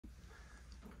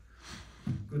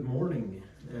Good morning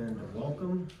and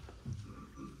welcome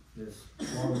this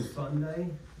long Sunday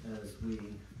as we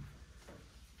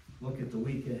look at the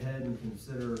week ahead and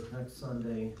consider next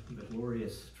Sunday the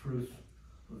glorious truth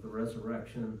of the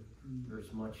resurrection.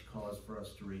 There's much cause for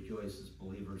us to rejoice as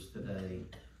believers today,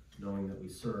 knowing that we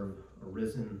serve a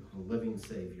risen, a living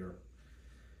Savior.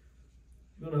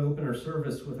 We're going to open our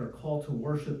service with our call to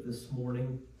worship this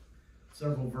morning.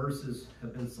 Several verses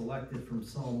have been selected from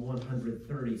Psalm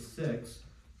 136,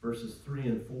 verses 3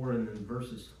 and 4, and then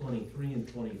verses 23 and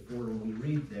 24. And we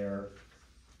read there,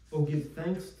 "O give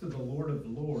thanks to the Lord of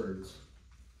Lords,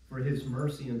 for his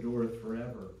mercy endureth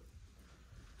forever.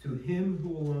 To him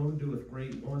who alone doeth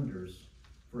great wonders,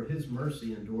 for his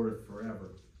mercy endureth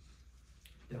forever."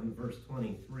 Down to verse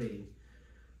 23,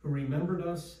 "Who remembered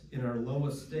us in our low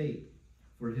estate,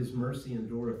 for his mercy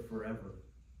endureth forever.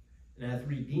 And hath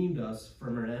redeemed us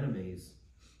from our enemies,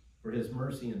 for his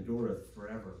mercy endureth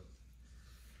forever."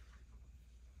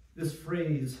 This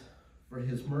phrase, "for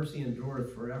his mercy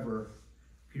endureth forever,"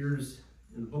 appears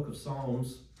in the book of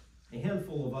Psalms a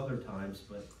handful of other times,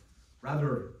 but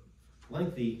rather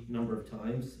lengthy number of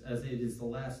times, as it is the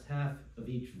last half of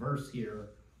each verse here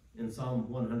in Psalm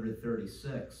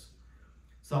 136.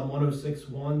 Psalm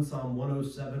 106:1, Psalm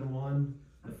 107:1,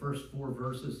 the first four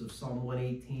verses of Psalm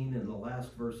 118, and the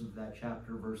last verse of that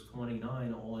chapter, verse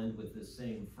 29, all end with this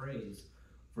same phrase,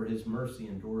 "for his mercy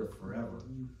endureth forever."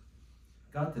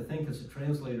 Got to think, as the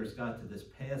translators got to this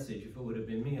passage, if it would have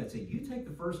been me, I'd say, you take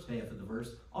the first half of the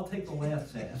verse, I'll take the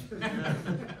last half.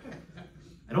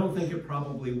 I don't think it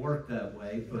probably worked that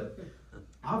way, but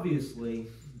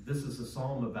obviously this is a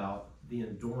psalm about the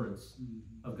endurance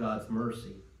of God's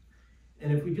mercy.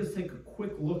 And if we just take a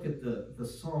quick look at the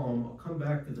psalm, I'll come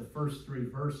back to the first three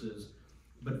verses,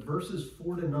 but verses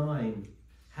 4 to 9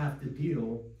 have to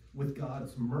deal with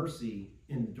God's mercy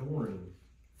enduring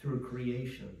through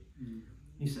creation.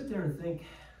 You sit there and think,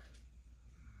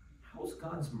 how is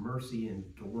God's mercy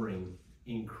enduring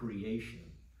in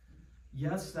creation?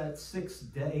 Yes, that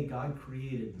sixth day God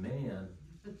created man,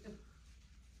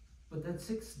 but that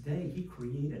sixth day he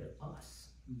created us.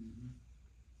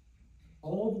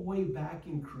 All the way back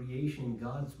in creation,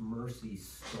 God's mercy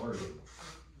started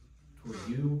toward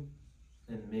you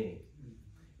and me.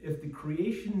 If the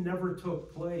creation never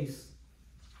took place,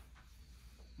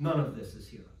 none of this is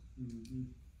here.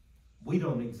 We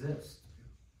don't exist.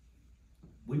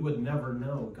 We would never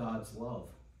know God's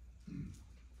love.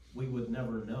 We would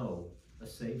never know a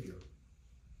Savior.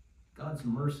 God's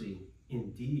mercy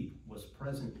indeed was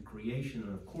present in creation,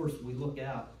 and of course we look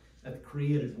out at the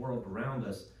created world around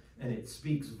us, and it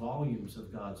speaks volumes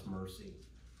of God's mercy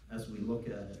as we look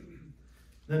at it.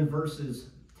 Then verses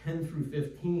 10 through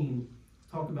 15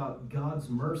 talk about God's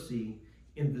mercy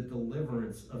in the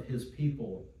deliverance of his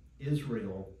people,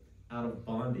 Israel, out of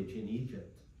bondage in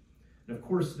Egypt. And of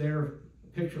course, their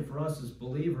picture for us as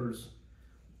believers,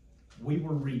 we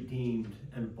were redeemed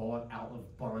and bought out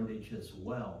of bondage as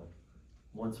well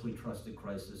once we trusted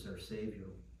Christ as our Savior.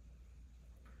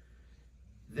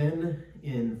 Then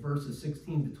in verses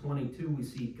 16 to 22, we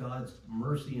see God's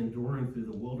mercy enduring through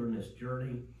the wilderness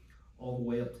journey all the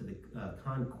way up to the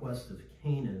conquest of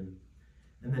Canaan.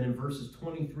 And then in verses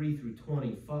 23 through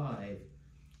 25,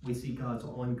 we see God's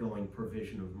ongoing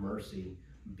provision of mercy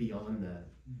beyond that.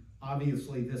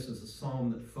 Obviously, this is a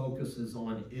psalm that focuses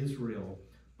on Israel,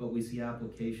 but we see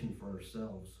application for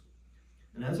ourselves.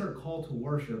 And as our call to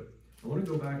worship, I want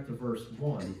to go back to verse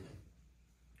 1,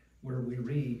 where we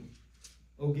read,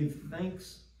 "O give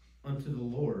thanks unto the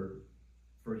Lord,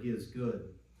 for he is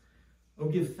good. O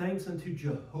give thanks unto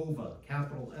Jehovah,"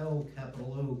 capital L,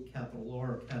 capital O, capital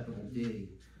R, capital D.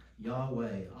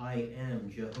 Yahweh, I am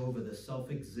Jehovah, the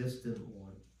self-existent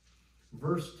one.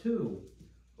 Verse 2,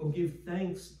 "O give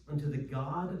thanks unto the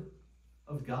God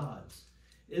of gods."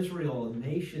 Israel, a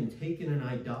nation taken in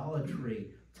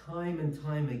idolatry time and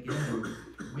time again.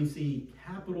 We see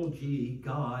capital G,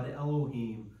 God,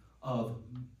 Elohim, of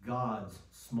gods,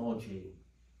 small g.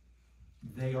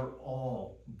 They are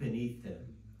all beneath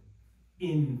him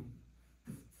in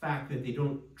the fact that they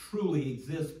don't truly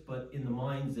exist, but in the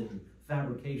minds and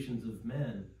fabrications of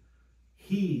men.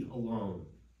 He alone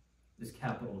is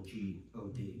capital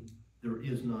G-O-D. There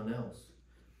is none else.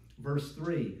 Verse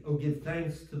 3, "O give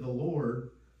thanks to the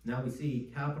Lord." Now we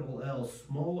see capital L,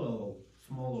 small o,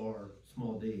 small r,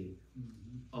 small d,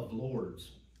 of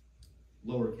lords,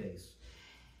 lowercase.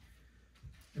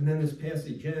 And then this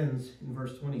passage ends in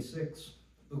verse 26,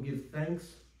 "O give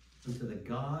thanks unto the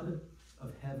God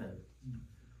of heaven."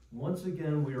 Once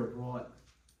again, we are brought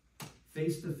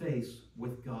face to face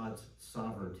with God's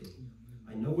sovereignty.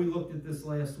 I know we looked at this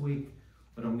last week,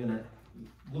 but I'm going to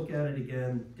look at it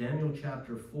again, Daniel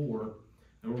chapter 4,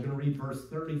 and we're going to read verse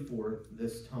 34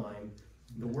 this time.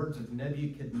 The words of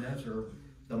Nebuchadnezzar,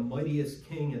 the mightiest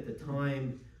king at the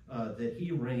time that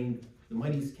he reigned, the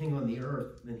mightiest king on the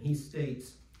earth, and he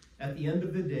states, "At the end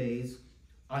of the days,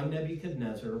 I,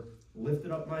 Nebuchadnezzar,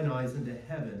 lifted up mine eyes into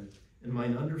heaven, and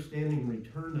mine understanding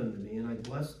returned unto me, and I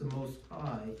blessed the Most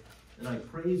High, and I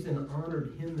praised and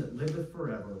honored him that liveth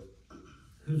forever,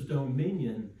 whose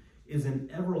dominion is an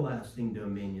everlasting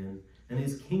dominion, and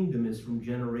his kingdom is from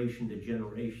generation to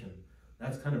generation."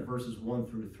 That's kind of verses 1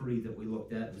 through 3 that we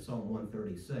looked at in Psalm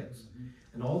 136.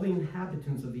 "And all the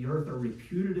inhabitants of the earth are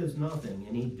reputed as nothing,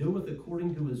 and he doeth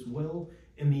according to his will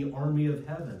in the army of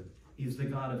heaven." He's the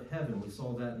God of heaven. We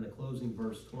saw that in the closing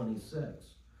verse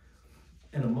 26.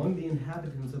 "And among the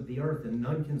inhabitants of the earth, and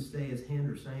none can stay his hand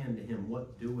or say unto him,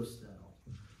 What doest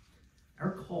thou?"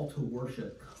 Our call to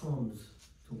worship comes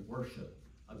to worship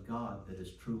a God that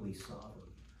is truly sovereign,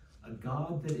 a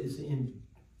God that is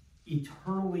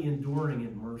eternally enduring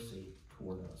in mercy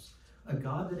toward us, a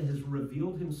God that has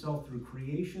revealed himself through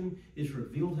creation, has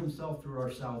revealed himself through our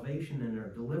salvation and our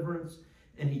deliverance,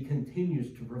 and he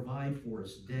continues to provide for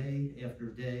us day after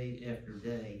day after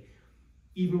day,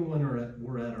 even when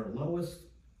we're at our lowest.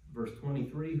 Verse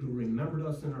 23, "Who remembered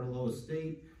us in our lowest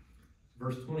state."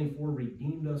 Verse 24,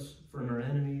 "Redeemed us from our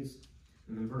enemies."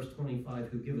 And then verse 25,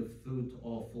 "Who giveth food to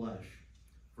all flesh,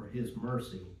 for his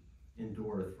mercy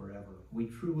endureth forever." We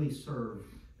truly serve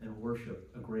and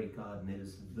worship a great God, and it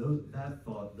is that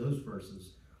thought, those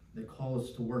verses, that call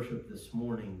us to worship this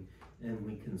morning, and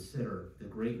we consider the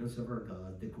greatness of our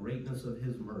God, the greatness of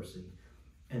his mercy,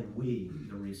 and we,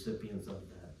 the recipients of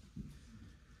that.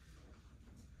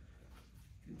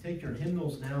 Take your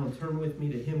hymnals now and turn with me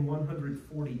to hymn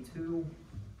 142,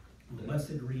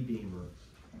 "Blessed Redeemer."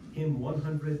 Hymn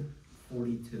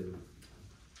 142.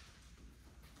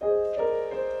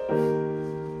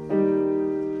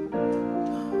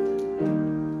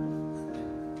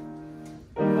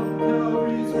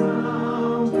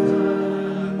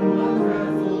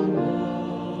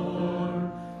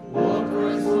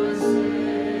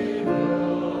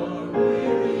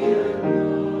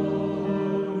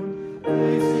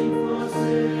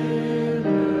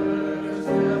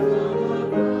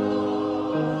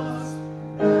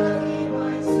 That he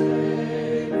might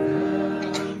save them.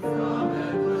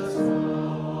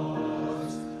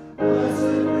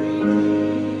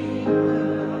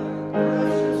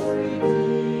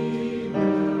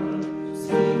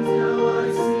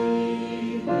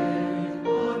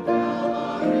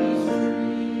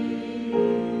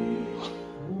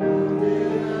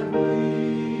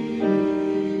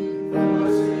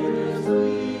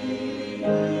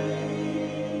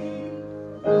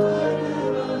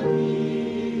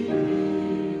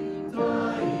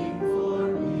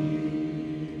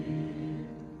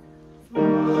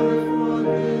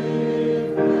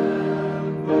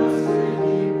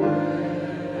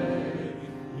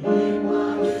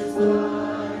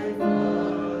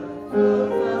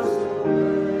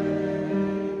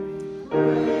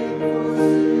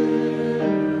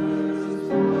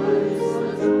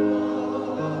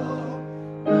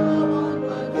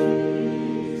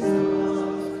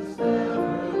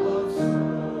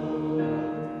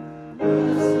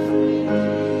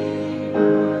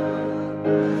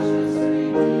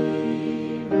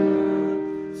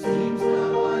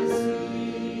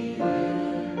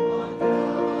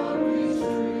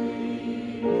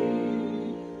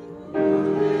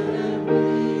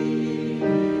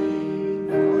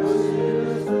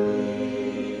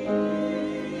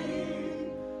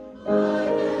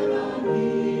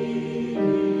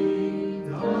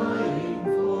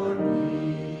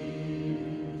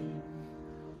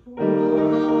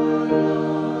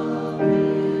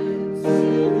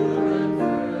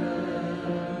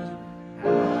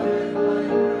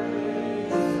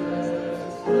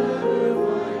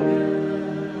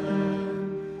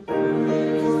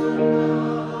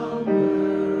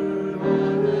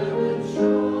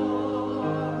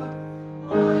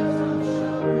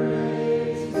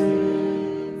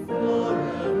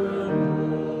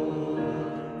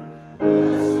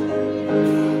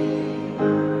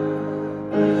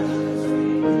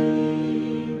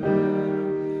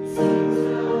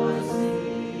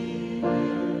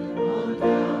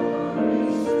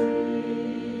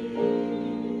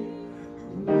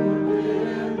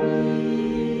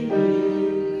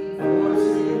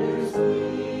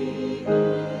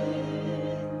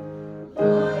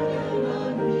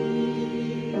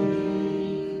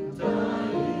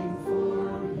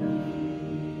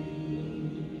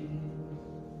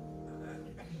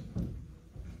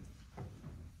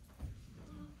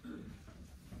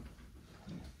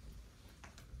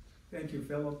 Thank you,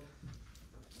 Philip,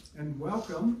 and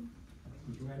welcome.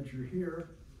 I'm glad you're here.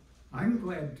 I'm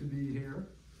glad to be here,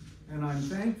 and I'm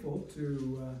thankful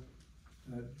to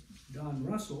Don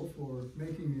Russell for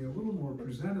making me a little more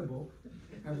presentable,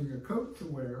 having a coat to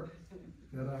wear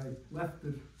that I left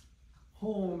at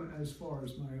home as far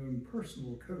as my own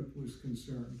personal coat was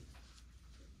concerned.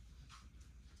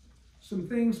 Some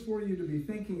things for you to be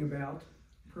thinking about,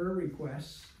 prayer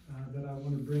requests that I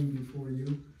want to bring before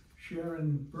you.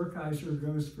 Sharon Burkheiser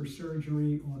goes for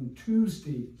surgery on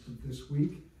Tuesday of this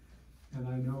week, and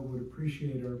I know would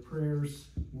appreciate our prayers.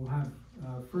 We'll have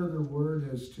further word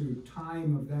as to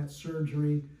time of that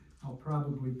surgery. I'll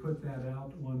probably put that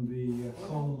out on the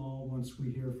Call 'em All once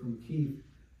we hear from Keith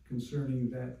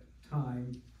concerning that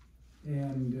time.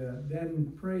 And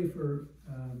then pray for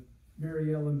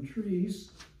Mary Ellen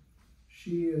Trees.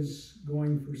 She is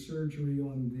going for surgery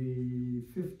on the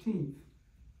 15th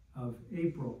of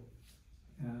April.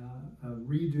 A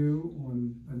redo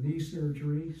on a knee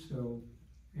surgery, so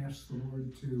ask the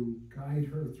Lord to guide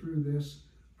her through this,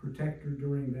 protect her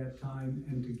during that time,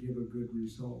 and to give a good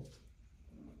result.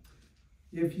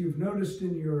 If you've noticed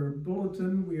in your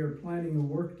bulletin, we are planning a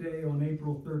work day on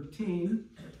April 13,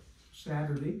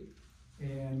 Saturday,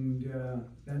 and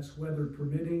that's weather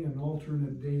permitting. An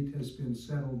alternate date has been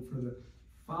settled for the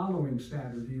following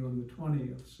Saturday on the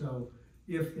 20th. So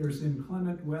if there's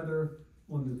inclement weather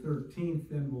on the 13th,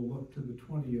 then we'll look to the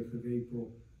 20th of April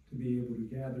to be able to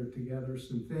gather together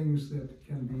some things that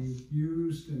can be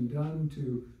used and done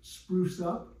to spruce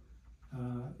up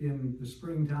in the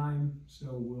springtime. So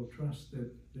we'll trust that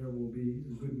there will be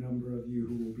a good number of you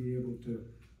who will be able to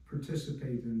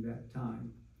participate in that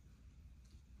time.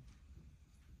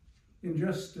 In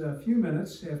just a few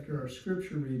minutes after our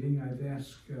scripture reading, I've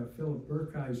asked Philip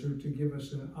Burkheiser to give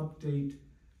us an update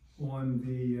on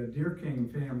the Deer King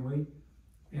family,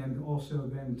 and also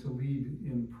then to lead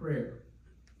in prayer.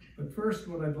 But first,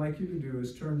 what I'd like you to do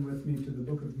is turn with me to the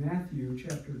book of Matthew,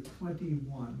 chapter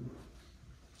 21.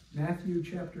 Matthew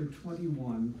chapter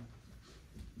 21,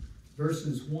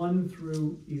 verses 1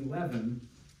 through 11,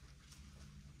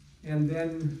 and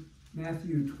then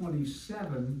Matthew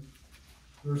 27,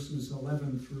 verses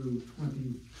 11 through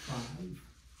 25.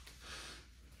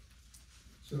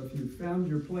 So if you've found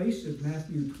your place at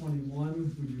Matthew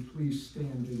 21, would you please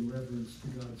stand in reverence to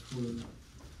God's word.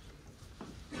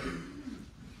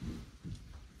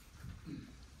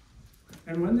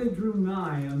 And when they drew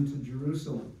nigh unto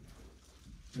Jerusalem,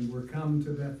 and were come to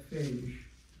Bethphage,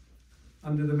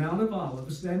 unto the Mount of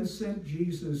Olives, then sent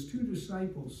Jesus 2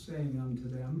 disciples, saying unto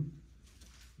them,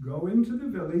 Go into the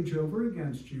village over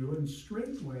against you, and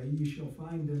straightway ye shall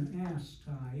find an ass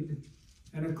tied,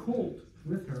 and a colt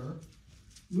with her.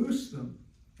 Loose them,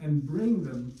 and bring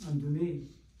them unto me.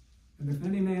 And if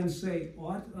any man say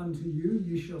aught unto you,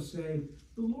 ye shall say,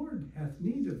 The Lord hath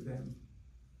need of them.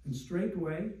 And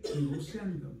straightway he will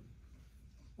send them.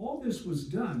 All this was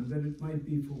done that it might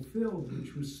be fulfilled,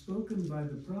 which was spoken by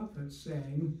the prophet,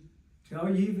 saying,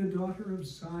 Tell ye the daughter of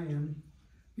Zion,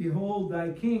 Behold, thy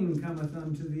king cometh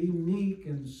unto thee, meek,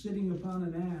 and sitting upon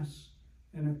an ass,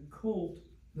 and a colt,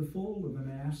 the foal of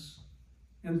an ass.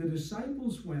 And the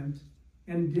disciples went,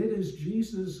 and did as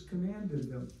Jesus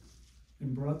commanded them,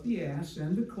 and brought the ass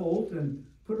and the colt, and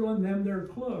put on them their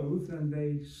clothes, and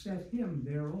they set him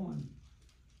thereon.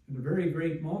 And a very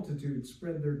great multitude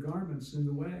spread their garments in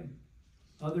the way.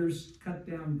 Others cut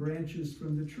down branches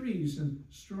from the trees, and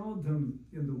strawed them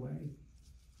in the way.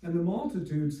 And the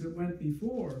multitudes that went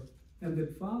before, and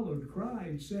that followed,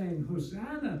 cried, saying,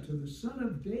 Hosanna to the Son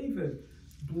of David!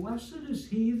 Blessed is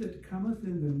he that cometh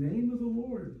in the name of the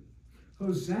Lord!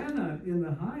 Hosanna in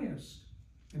the highest.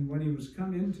 And when he was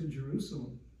come into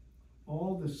Jerusalem,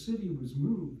 all the city was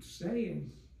moved,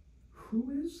 saying, Who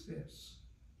is this?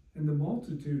 And the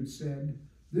multitude said,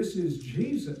 This is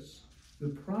Jesus, the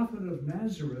prophet of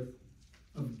Nazareth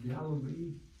of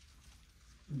Galilee.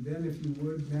 And then, if you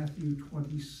would, Matthew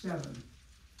 27,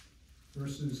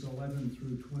 verses 11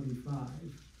 through 25.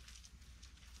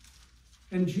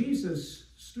 And Jesus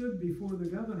stood before the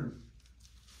governor.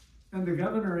 And the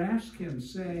governor asked him,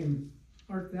 saying,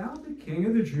 Art thou the king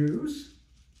of the Jews?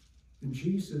 And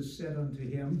Jesus said unto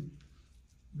him,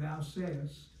 Thou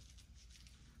sayest.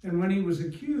 And when he was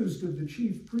accused of the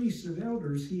chief priests and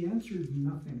elders, he answered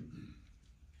nothing.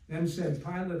 Then said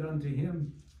Pilate unto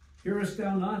him, Hearest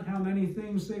thou not how many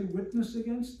things they witness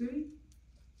against thee?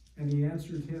 And he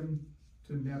answered him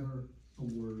to never a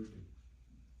word.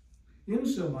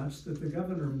 Insomuch that the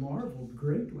governor marveled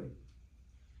greatly.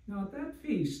 Now at that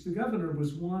feast the governor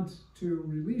was wont to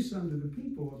release unto the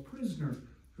people a prisoner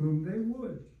whom they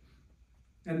would.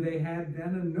 And they had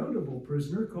then a notable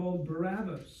prisoner called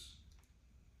Barabbas.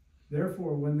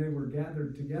 Therefore, when they were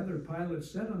gathered together, Pilate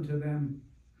said unto them,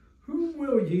 Whom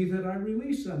will ye that I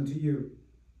release unto you?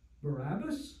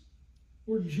 Barabbas,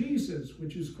 or Jesus,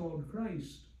 which is called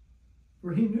Christ?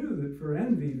 For he knew that for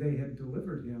envy they had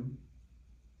delivered him.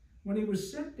 When he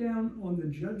was set down on the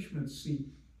judgment seat,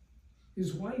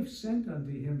 his wife sent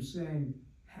unto him, saying,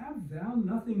 Have thou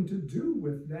nothing to do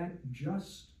with that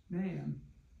just man?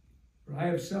 For I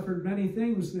have suffered many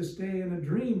things this day in a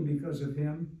dream because of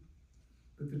him.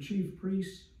 But the chief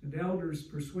priests and elders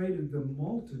persuaded the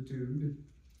multitude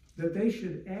that they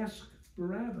should ask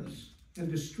Barabbas and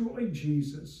destroy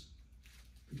Jesus.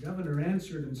 The governor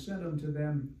answered and said unto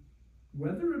them,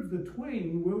 Whether of the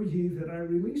twain will ye that I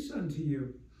release unto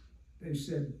you? They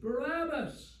said,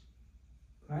 Barabbas.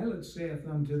 Pilate saith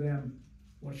unto them,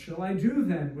 What shall I do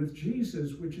then with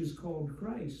Jesus, which is called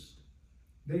Christ?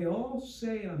 They all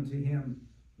say unto him,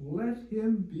 Let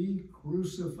him be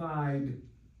crucified.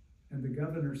 And the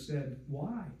governor said,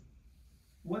 Why?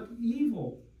 What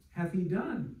evil hath he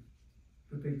done?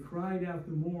 But they cried out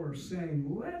the more, saying,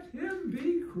 Let him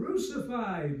be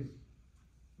crucified.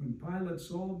 When Pilate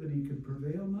saw that he could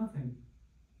prevail nothing,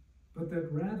 but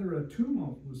that rather a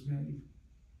tumult was made,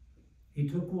 he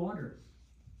took water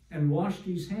and washed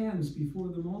his hands before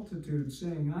the multitude,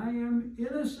 saying, I am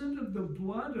innocent of the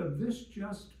blood of this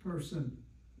just person.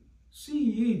 See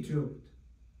ye to it.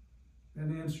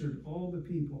 Then answered all the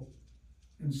people,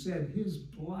 and said, His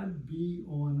blood be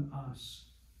on us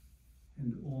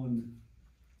and on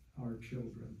our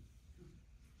children.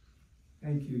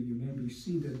 Thank you. You may be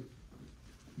seated.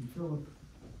 And Philip,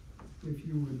 if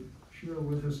you would share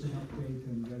with us an update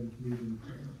and then lead in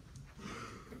prayer.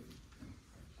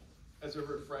 As a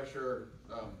refresher,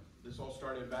 this all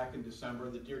started back in December.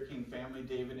 The Deer King family,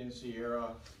 David and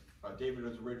Sierra. David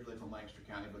was originally from Lancaster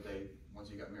County, but once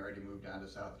he got married, he moved down to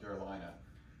South Carolina.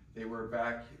 They were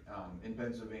back in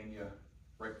Pennsylvania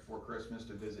right before Christmas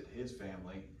to visit his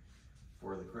family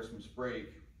for the Christmas break.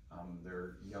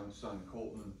 Their young son,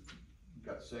 Colton,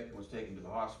 got sick and was taken to the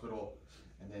hospital.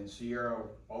 And then Sierra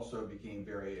also became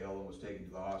very ill and was taken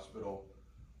to the hospital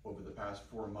over the past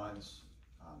 4 months.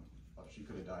 She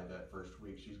could have died that first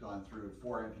week. She's gone through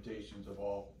 4 amputations of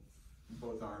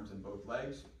both arms and both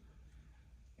legs.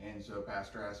 And so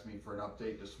Pastor asked me for an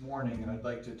update this morning, and I'd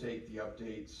like to take the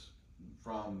updates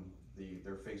from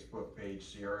their Facebook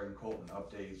page, Sierra and Colton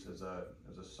Updates, as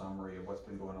a summary of what's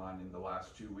been going on in the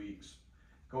last 2 weeks.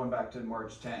 Going back to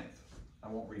March 10th. I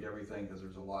won't read everything because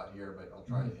there's a lot here, but I'll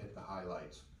try to hit the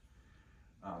highlights.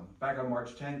 Back on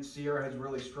March 10th, Sierra has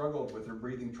really struggled with her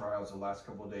breathing trials the last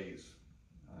couple of days.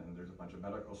 And there's a bunch of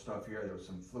medical stuff here. There was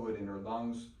some fluid in her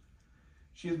lungs.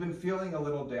 She has been feeling a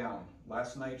little down.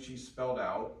 Last night she spelled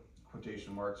out,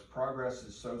 quotation marks, progress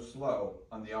is so slow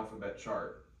on the alphabet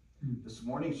chart. This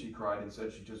morning she cried and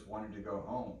said she just wanted to go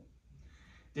home.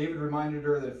 David reminded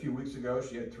her that a few weeks ago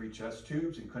she had 3 chest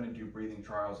tubes and couldn't do breathing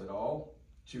trials at all.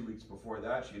 2 weeks before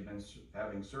that she had been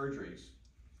having surgeries.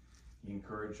 He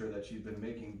encouraged her that she's been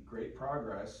making great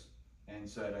progress and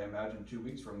said, I imagine 2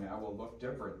 weeks from now will look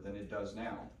different than it does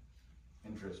now.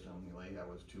 Interestingly, that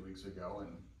was 2 weeks ago,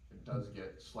 and it does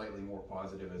get slightly more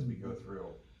positive as we go through.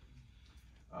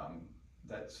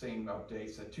 That same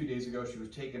update said 2 days ago she was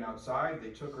taken outside.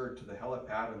 They took her to the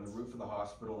helipad on the roof of the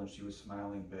hospital and she was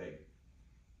smiling big.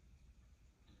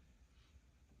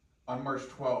 On March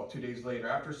 12th, 2 days later,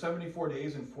 after 74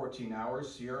 days and 14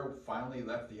 hours, Sierra finally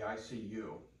left the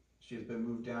ICU. She has been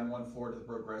moved down 1 floor to the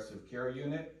progressive care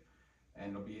unit,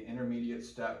 and it'll be an intermediate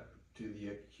step to the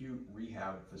acute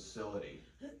rehab facility.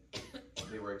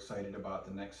 They were excited about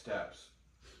the next steps.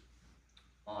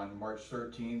 On March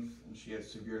 13th, she had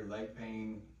severe leg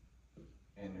pain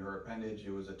in her appendage.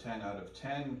 It was a 10 out of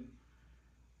 10.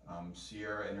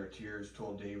 Sierra, in her tears,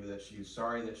 told David that she's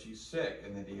sorry that she's sick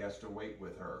and that he has to wait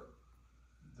with her.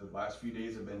 The last few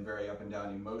days have been very up and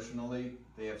down emotionally.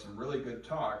 They had some really good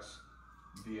talks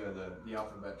via the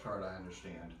alphabet chart, I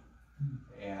understand.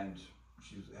 And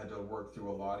she's had to work through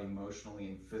a lot emotionally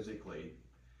and physically.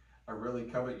 I really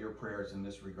covet your prayers in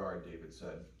this regard, David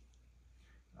said.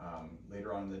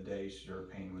 Later on in the day, her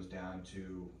pain was down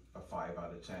to a 5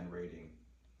 out of 10 rating.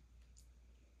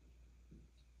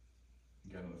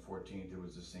 Again, on the 14th, it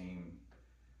was the same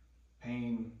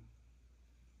pain.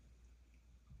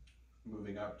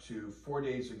 Moving up to 4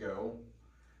 days ago,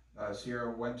 Sierra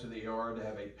went to the ER to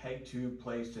have a PEG tube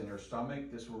placed in her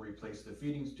stomach. This will replace the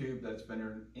feeding tube that's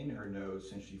been in her nose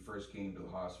since she first came to the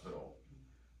hospital.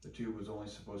 The tube was only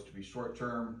supposed to be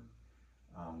short-term.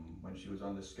 When she was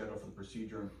on the schedule for the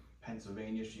procedure in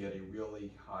Pennsylvania, she had a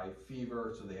really high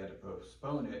fever, so they had to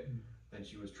postpone it. Then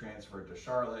she was transferred to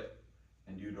Charlotte,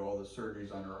 and due to all the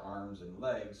surgeries on her arms and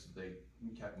legs, they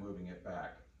kept moving it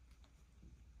back.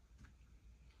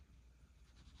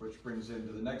 Which brings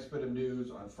into the next bit of news.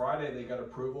 On Friday, they got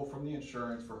approval from the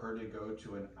insurance for her to go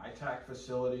to an ITAC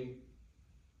facility,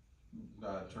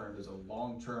 termed as a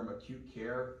long-term acute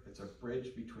care. It's a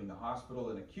bridge between the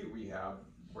hospital and acute rehab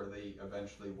where they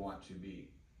eventually want to be.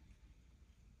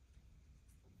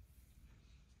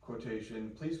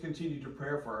 Quotation, please continue to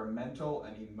pray for our mental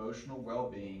and emotional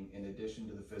well-being in addition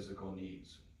to the physical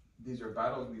needs. These are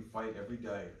battles we fight every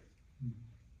day.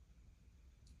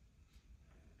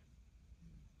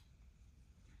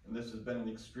 And this has been an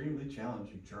extremely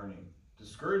challenging journey.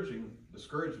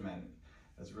 Discouragement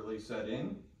has really set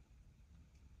in,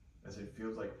 as it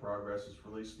feels like progress is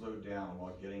really slowed down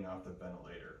while getting off the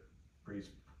ventilator. Please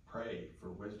pray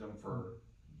for wisdom for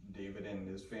David and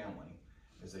his family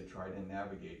as they try to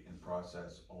navigate and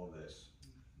process all of this.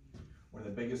 One of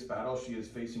the biggest battles she is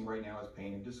facing right now is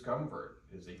pain and discomfort.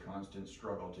 It is a constant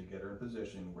struggle to get her in a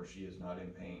position where she is not in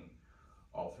pain.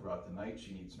 All throughout the night,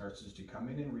 she needs nurses to come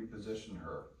in and reposition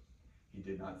her. He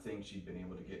did not think she'd been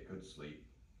able to get good sleep.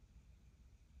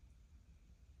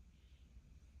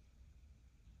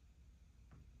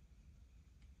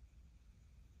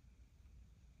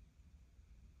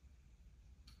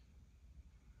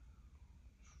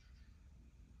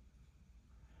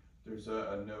 There's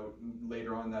a note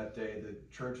later on that day. The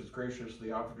church has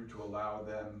graciously offered to allow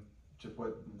them to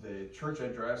put the church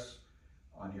address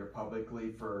on here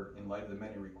publicly in light of the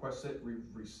many requests that we've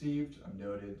received. I've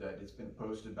noted that it's been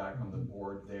posted back on the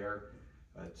board there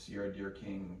at Sierra Deer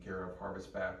King, care of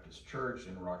Harvest Baptist Church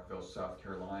in Rockville, South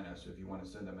Carolina. So if you want to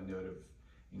send them a note of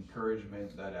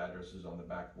encouragement, that address is on the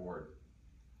back board.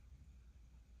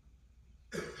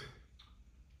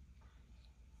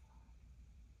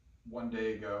 One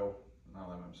day ago,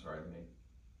 let me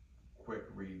quick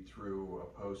read through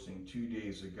a posting 2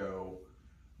 days ago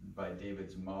by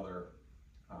David's mother.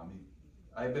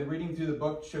 I've been reading through the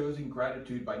book Choosing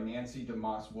Gratitude by Nancy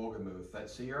DeMoss Wolgemuth that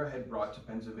Sierra had brought to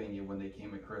Pennsylvania when they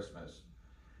came at Christmas.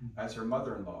 As her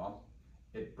mother-in-law,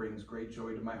 it brings great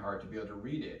joy to my heart to be able to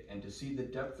read it and to see the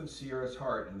depth of Sierra's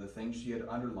heart and the things she had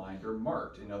underlined or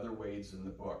marked in other ways in the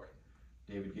book.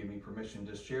 David gave me permission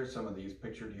to share some of these.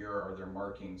 Pictured here are their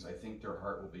markings. I think their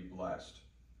heart will be blessed.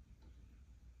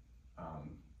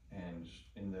 And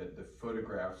in the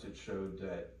photographs, it showed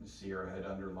that Sierra had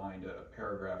underlined a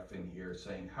paragraph in here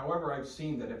saying, however, I've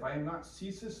seen that if I am not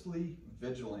ceaselessly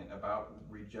vigilant about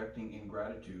rejecting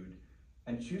ingratitude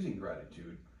and choosing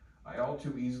gratitude, I all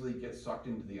too easily get sucked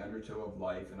into the undertow of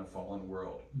life in a fallen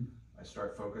world. I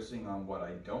start focusing on what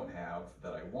I don't have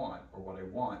that I want, or what I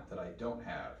want that I don't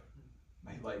have.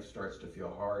 My life starts to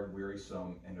feel hard,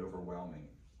 wearisome, and overwhelming.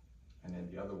 And then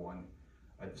the other one,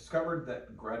 I discovered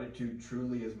that gratitude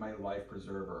truly is my life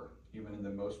preserver, even in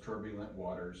the most turbulent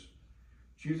waters.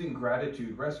 Choosing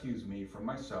gratitude rescues me from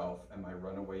myself and my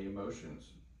runaway emotions.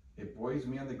 It buoys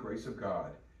me on the grace of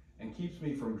God and keeps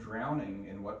me from drowning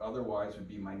in what otherwise would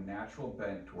be my natural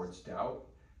bent towards doubt,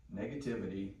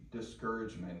 negativity,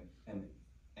 discouragement, and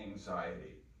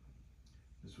anxiety.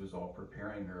 This was all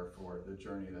preparing her for the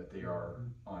journey that they are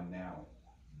on now.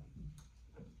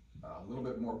 A little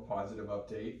bit more positive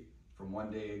update from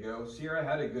 1 day ago. Sierra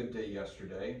had a good day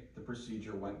yesterday. The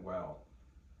procedure went well.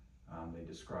 They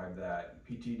described that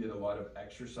PT did a lot of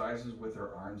exercises with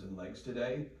her arms and legs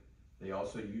today. They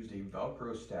also used a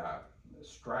Velcro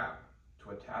strap to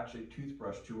attach a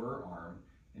toothbrush to her arm,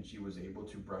 and she was able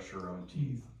to brush her own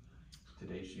teeth.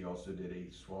 Today she also did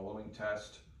a swallowing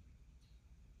test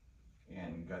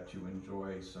and got to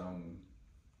enjoy some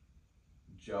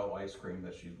gel ice cream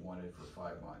that she's wanted for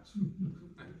 5 months.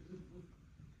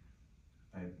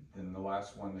 And then the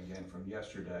last one again from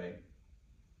yesterday,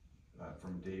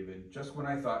 from David. Just when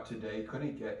I thought today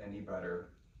couldn't get any better,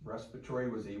 respiratory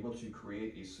was able to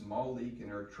create a small leak in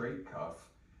her trach cuff,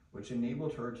 which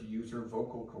enabled her to use her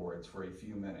vocal cords for a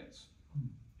few minutes.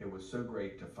 It was so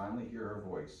great to finally hear her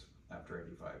voice after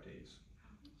 85 days.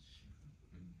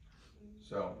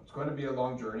 So it's going to be a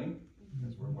long journey,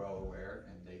 as we're well aware,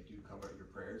 and they do cover your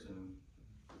prayers and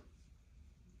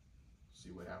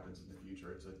see what happens in the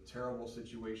future. It's a terrible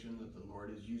situation that the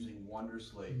Lord is using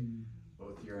wondrously,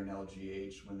 both here in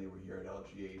LGH, when they were here at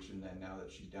LGH, and then now that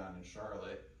she's down in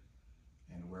Charlotte,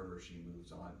 and wherever she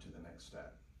moves on to the next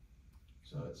step.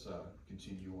 So let's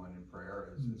continue on in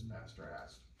prayer as Pastor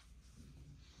asked.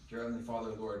 Dear Heavenly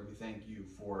Father, Lord, we thank you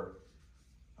for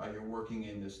how you're working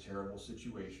in this terrible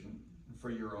situation for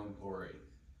your own glory.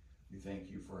 We thank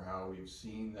you for how we've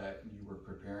seen that you were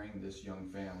preparing this young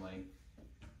family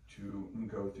to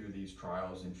go through these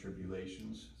trials and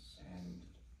tribulations, and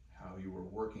how you were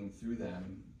working through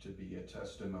them to be a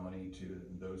testimony to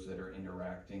those that are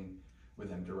interacting with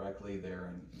him directly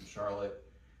there in Charlotte,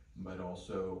 but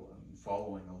also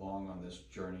following along on this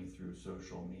journey through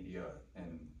social media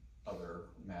and other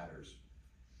matters.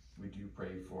 We do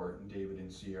pray for David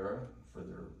and Sierra, for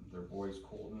their boys,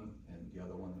 Colton, and the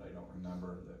other one that I don't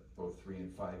remember, that both 3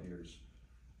 and 5 years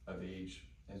of age,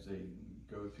 as they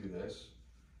go through this.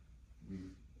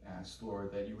 We ask,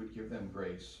 Lord, that you would give them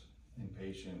grace and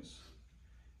patience,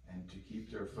 and to keep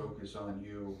their focus on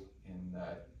you, in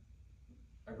that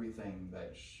everything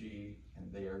that she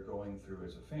and they are going through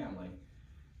as a family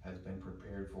has been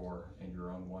prepared for in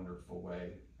your own wonderful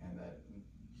way, and that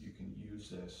you can use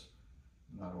this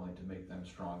not only to make them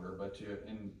stronger, but to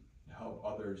help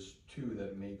others too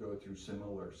that may go through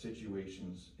similar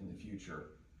situations in the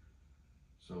future.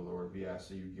 So Lord, we ask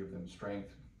that you give them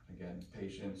strength, again,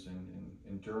 patience and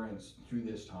endurance through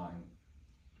this time,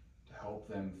 to help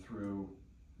them through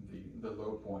the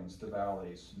low points, the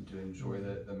valleys, and to enjoy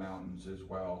the mountains as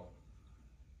well.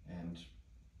 And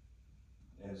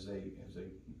as they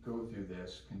go through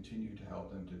this, continue to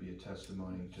help them to be a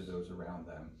testimony to those around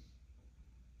them.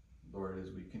 Lord,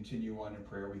 as we continue on in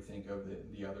prayer, we think of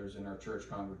the others in our church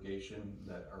congregation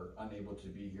that are unable to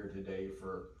be here today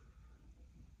for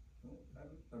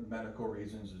medical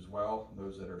reasons as well,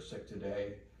 those that are sick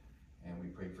today. And we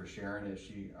pray for Sharon as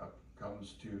she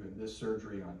comes to this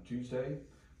surgery on Tuesday,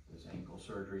 this ankle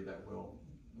surgery that will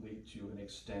lead to an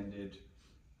extended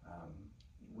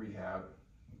rehab,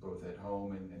 both at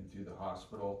home and through the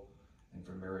hospital, and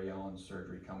for Mary Ellen's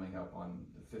surgery coming up on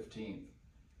the 15th.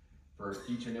 For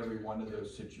each and every one of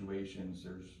those situations,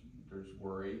 there's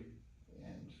worry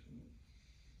and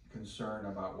concern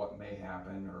about what may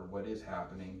happen or what is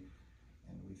happening.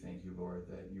 And we thank you, Lord,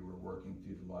 that you are working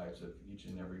through the lives of each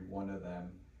and every one of them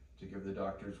to give the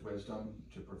doctors wisdom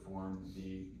to perform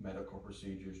the medical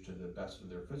procedures to the best of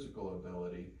their physical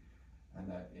ability, and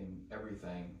that in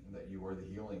everything that you are the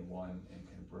healing one and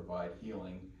can provide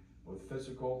healing, both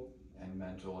physical and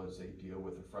mental, as they deal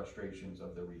with the frustrations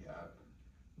of the rehab.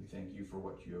 We thank you for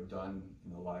what you have done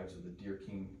in the lives of the Deer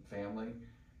King family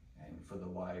and for the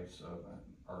lives of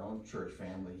our own church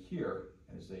family here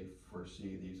as they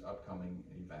foresee these upcoming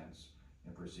events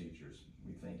and procedures.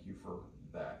 We thank you for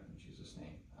that in Jesus'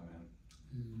 name. Amen.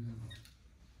 Amen.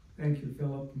 Thank you,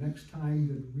 Philip. Next time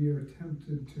that we are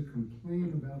tempted to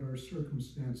complain about our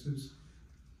circumstances,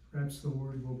 perhaps the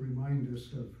Lord will remind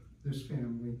us of this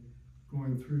family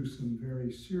going through some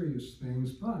very serious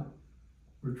things, but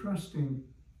we're trusting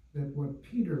that what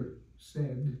Peter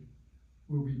said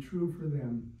will be true for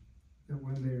them, that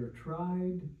when they are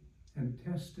tried and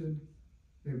tested,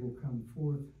 they will come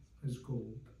forth as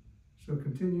gold. So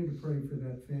continue to pray for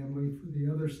that family, for the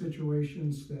other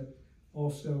situations that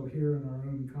also here in our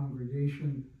own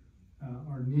congregation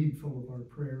are needful of our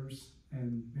prayers,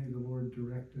 and may the Lord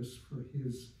direct us for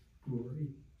his glory.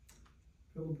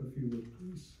 Philip, if you would,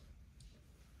 please.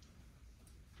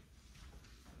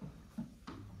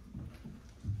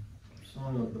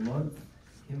 Song of the month,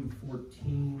 hymn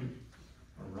 14,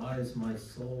 Arise My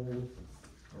Soul,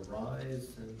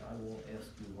 Arise, and I will ask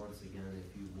you once again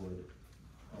if you would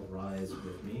arise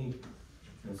with me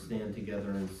and stand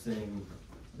together and sing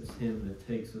this hymn that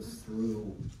takes us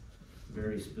through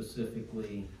very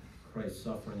specifically Christ's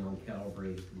suffering on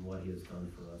Calvary and what he has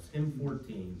done for us. Hymn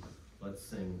 14, let's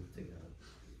sing together.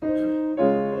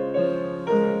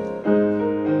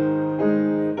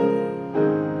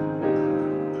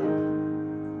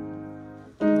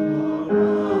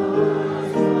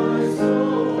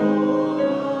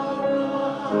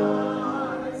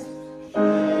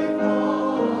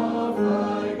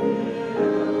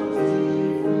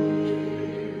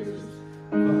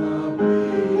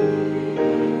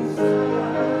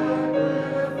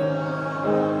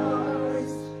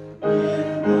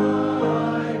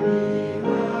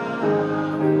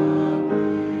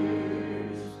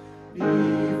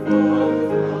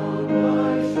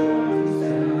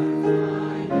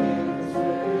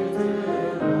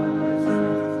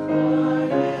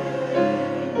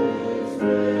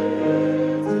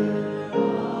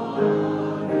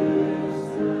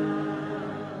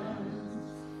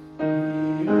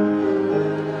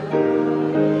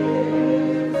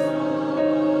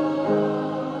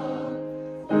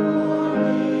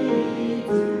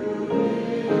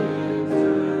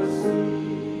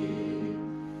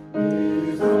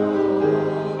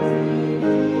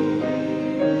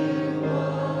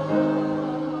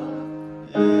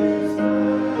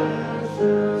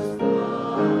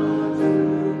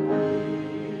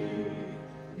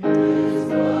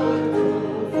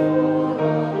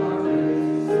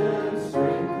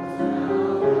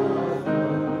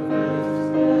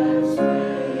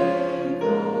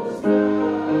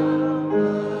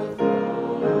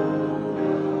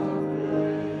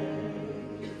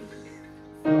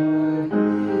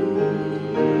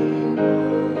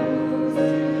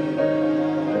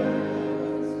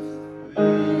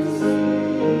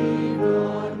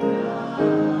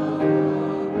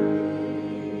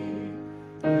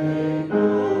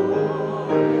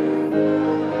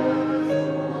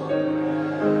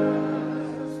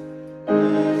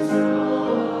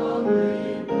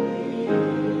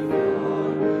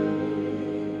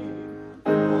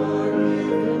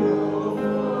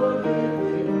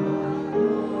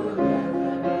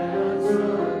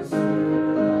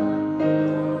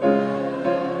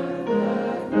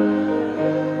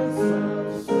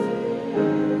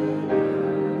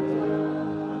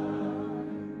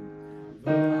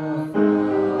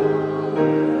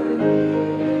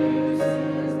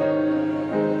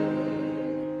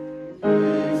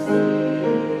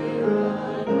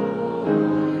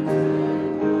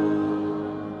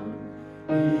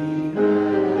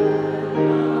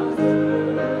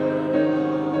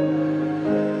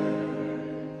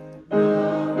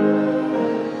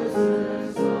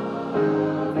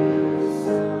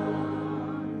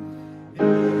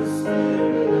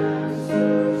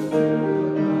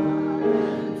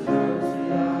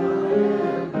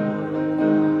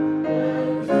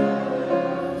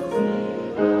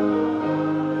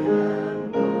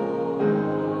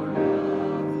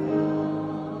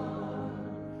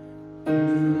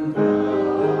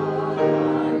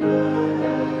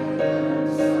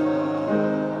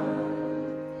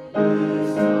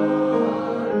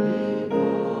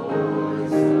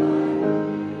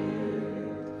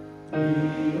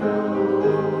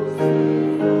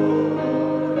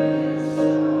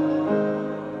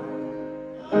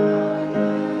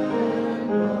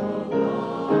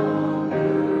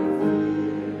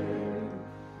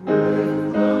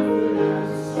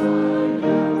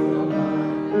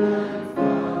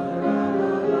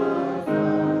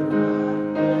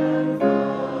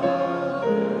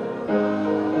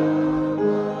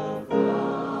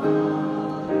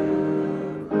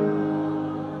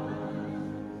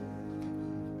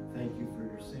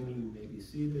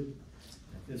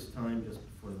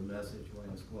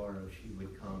 She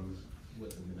would come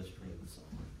with the ministry of the song.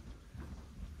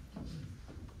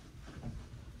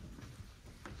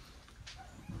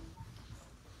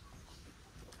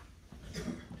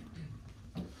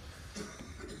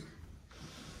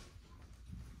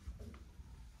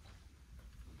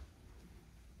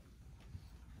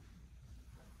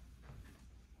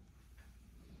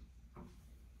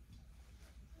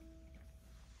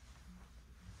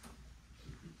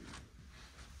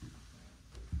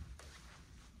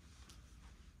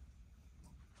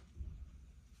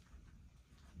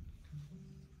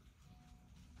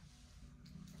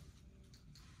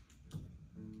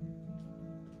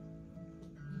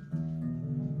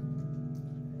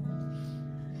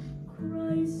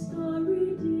 Christ our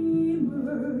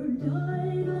Redeemer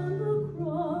died on the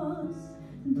cross,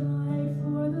 died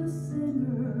for the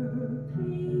sinner,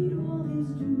 paid all his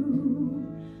due.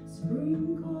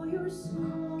 Sprinkle your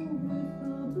soul with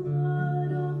the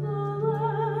blood of the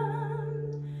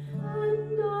Lamb,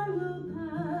 and I will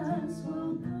pass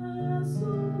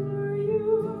over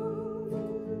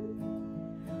you.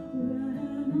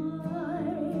 When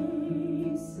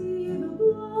I see the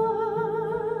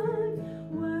blood,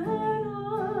 when I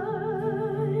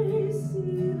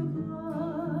see the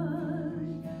blood,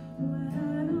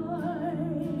 when I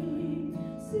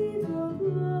see the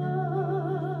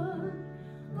blood,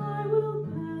 I will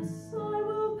pass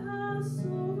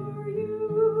over you.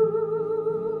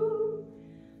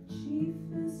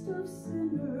 Chiefest of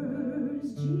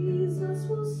sinners, Jesus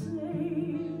will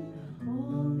save.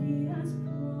 All he has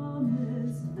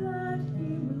promised that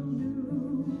he will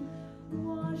do.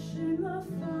 Wash in the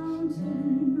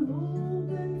fountain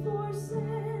open for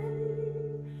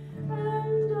sin,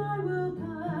 and I will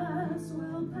pass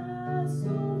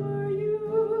over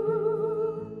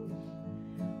you.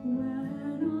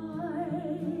 When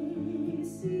I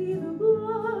see the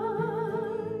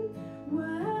blood,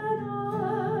 when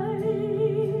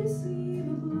I see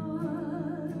the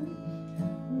blood,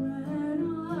 when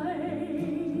I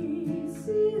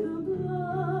see the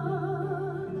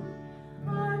blood,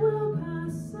 I will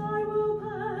pass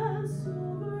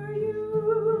over you.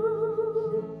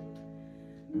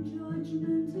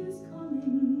 Judgment is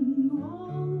coming,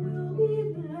 all will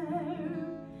be there,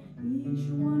 each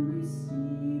one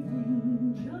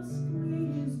receiving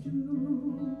justly his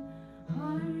due.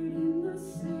 Hide in the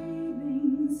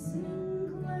saving,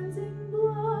 sin-cleansing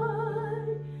blood,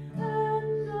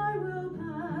 and I will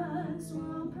pass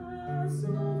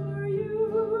over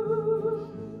you.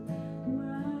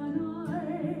 When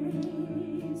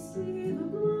I see the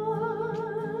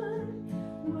blood,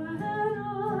 when I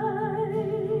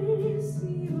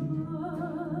see the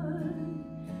blood,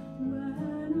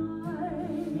 when I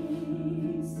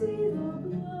see the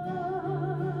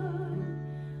blood,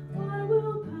 I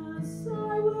will pass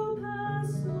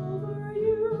over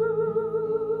you.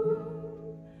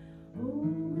 Oh,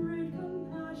 great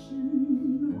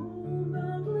compassion, oh,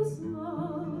 boundless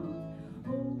love,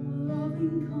 oh,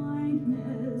 loving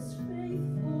kindness,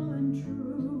 faithful and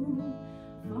true,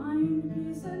 find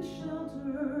peace and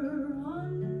shelter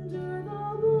under the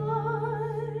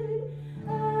blood,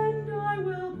 and I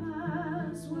will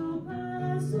pass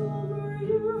over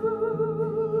you.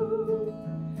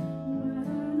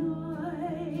 When I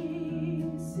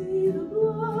see the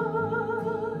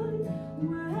blood,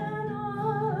 when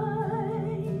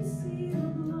I see the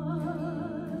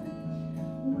blood,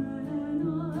 when I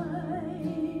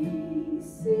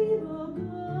see the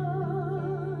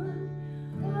blood,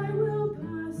 I will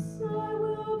pass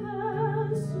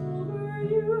over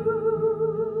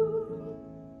you.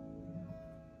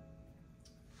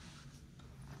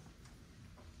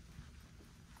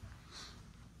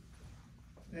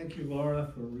 Thank you,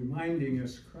 Laura, for reminding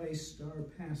us Christ, our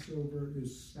Passover,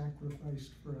 is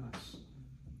sacrificed for us.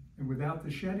 And without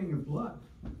the shedding of blood,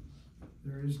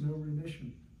 there is no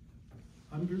remission.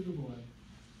 Under the blood,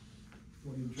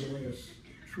 what a joyous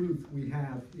truth we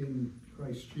have in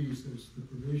Christ Jesus, the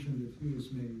provision that he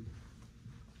has made.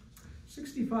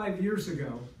 65 years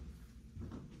ago,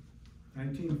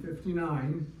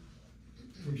 1959,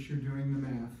 in case you're doing the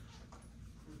math,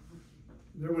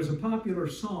 there was a popular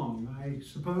song. I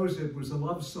suppose it was a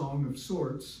love song of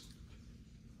sorts.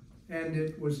 And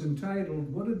it was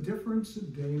entitled, "What a Difference a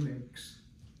Day Makes."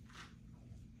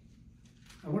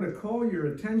 I want to call your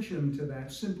attention to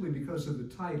that simply because of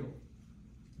the title.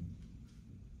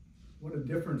 What a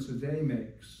difference a day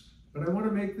makes. But I want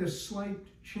to make this slight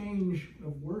change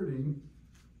of wording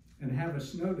and have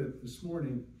us note it this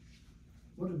morning.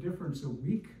 What a difference a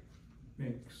week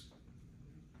makes.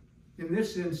 In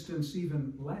this instance,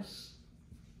 even less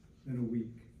than a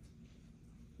week.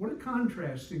 What a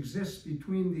contrast exists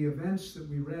between the events that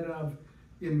we read of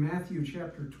in Matthew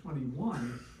chapter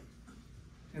 21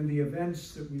 and the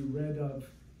events that we read of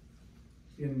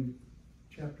in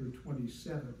chapter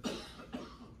 27.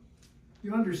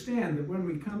 You understand that when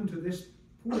we come to this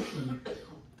portion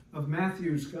of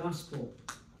Matthew's gospel,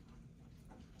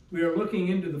 we are looking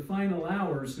into the final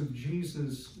hours of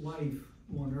Jesus' life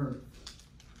on earth.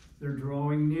 They're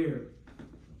drawing near.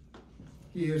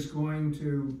 He is going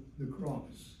to the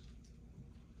cross.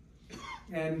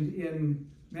 And in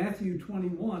Matthew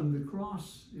 21, the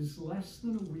cross is less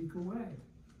than a week away.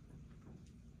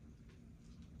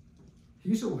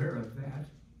 He's aware of that.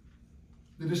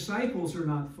 The disciples are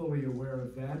not fully aware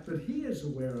of that, but he is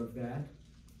aware of that.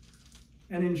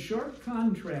 And in sharp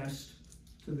contrast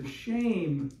to the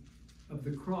shame of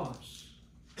the cross,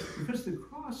 because the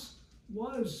cross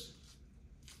was,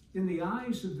 in the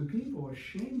eyes of the people, a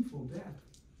shameful death.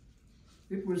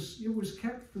 It was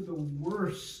kept for the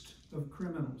worst of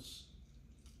criminals.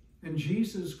 And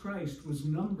Jesus Christ was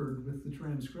numbered with the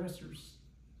transgressors.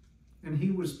 And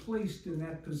he was placed in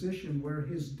that position where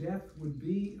his death would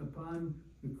be upon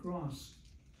the cross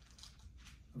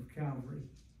of Calvary.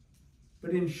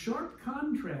 But in sharp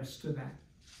contrast to that,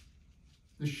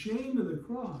 the shame of the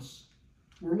cross,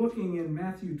 we're looking in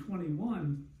Matthew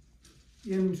 21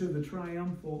 into the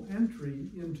triumphal entry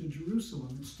into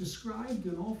Jerusalem. It's described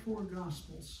in all four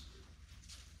Gospels.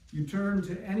 You turn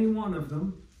to any one of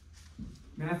them,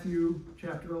 Matthew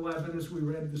chapter 11, as we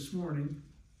read this morning,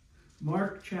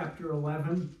 Mark chapter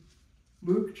 11,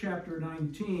 Luke chapter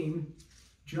 19,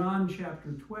 John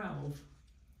chapter 12,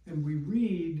 and we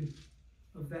read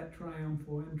of that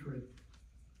triumphal entry.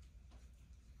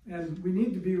 And we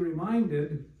need to be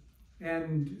reminded,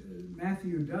 and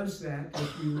Matthew does that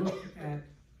as we look at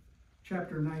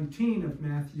chapter 19 of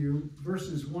Matthew,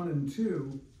 verses 1 and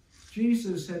 2.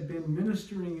 Jesus had been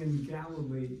ministering in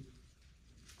Galilee,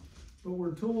 but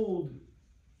we're told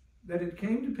that it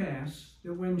came to pass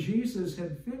that when Jesus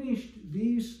had finished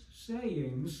these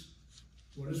sayings,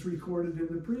 what is recorded in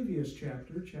the previous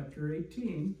chapter, chapter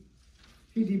 18,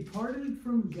 he departed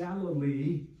from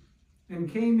Galilee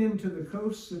and came into the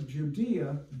coasts of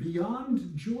Judea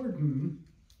beyond Jordan,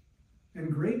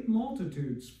 and great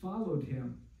multitudes followed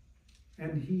him,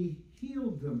 and he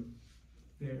healed them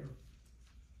there.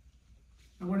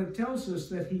 And when it tells us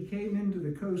that he came into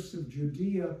the coasts of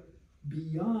Judea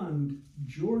beyond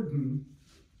Jordan,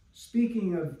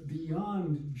 speaking of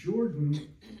beyond Jordan,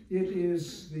 it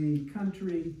is the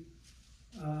country,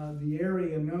 the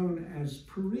area known as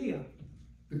Perea.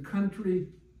 The country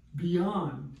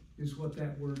beyond is what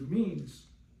that word means.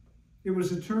 It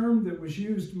was a term that was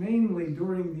used mainly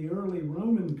during the early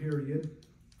Roman period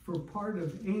for part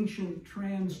of ancient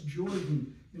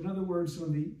Transjordan. In other words,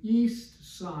 on the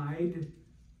east side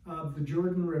of the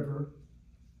Jordan River,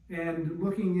 and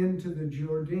looking into the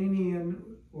Jordanian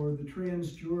or the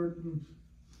Transjordan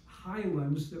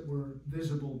highlands that were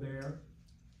visible there,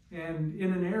 and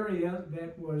in an area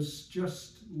that was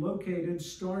just located,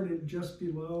 started just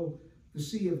below the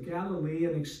Sea of Galilee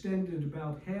and extended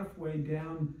about halfway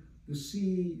down the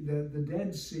sea, the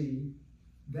Dead Sea.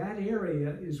 That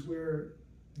area is where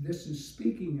this is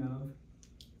speaking of,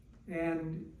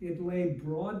 and it lay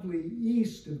broadly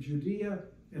east of Judea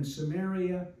and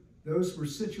Samaria. Those were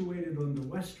situated on the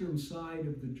western side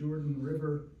of the Jordan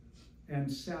River and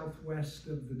southwest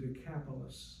of the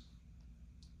Decapolis.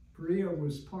 Perea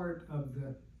was part of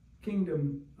the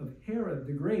kingdom of Herod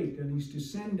the Great and his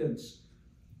descendants,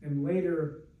 and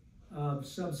later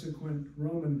subsequent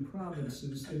Roman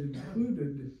provinces that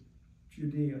included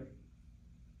Judea.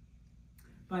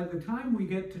 By the time we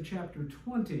get to chapter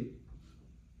 20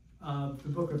 of the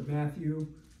book of Matthew,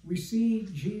 we see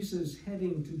Jesus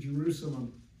heading to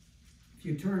Jerusalem. If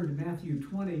you turn to Matthew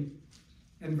 20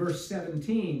 and verse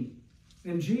 17,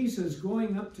 and Jesus,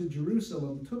 going up to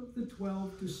Jerusalem, took the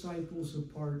 12 disciples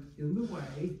apart in the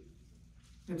way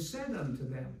and said unto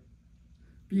them,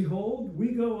 Behold, we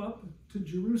go up to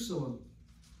Jerusalem,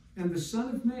 and the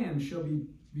Son of Man shall be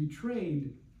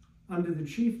betrayed unto the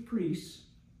chief priests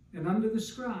and unto the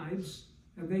scribes,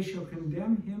 and they shall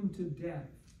condemn him to death,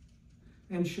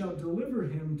 and shall deliver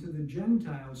him to the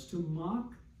Gentiles to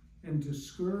mock and to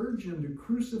scourge and to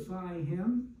crucify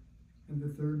him, and the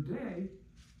third day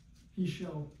he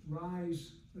shall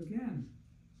rise again.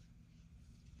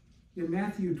 In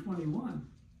Matthew 21,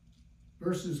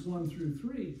 verses 1 through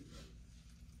 3,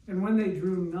 and when they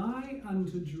drew nigh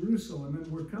unto Jerusalem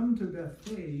and were come to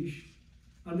Bethphage,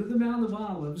 under the Mount of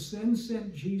Olives, then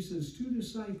sent Jesus 2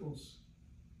 disciples,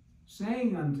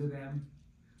 saying unto them,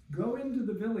 Go into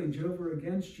the village over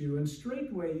against you, and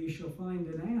straightway ye shall find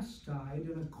an ass tied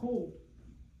and a colt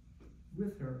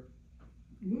with her.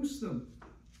 Loose them,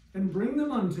 and bring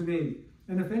them unto me.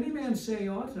 And if any man say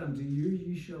aught unto you,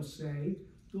 ye shall say,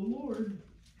 The Lord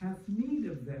hath need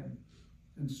of them,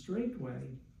 and straightway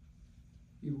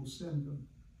he will send them.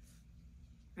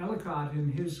 Ellicott,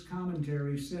 in his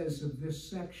commentary, says of this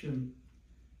section,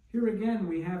 here again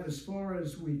we have as far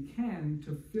as we can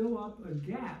to fill up a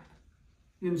gap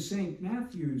in St.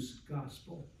 Matthew's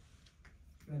Gospel.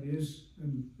 That is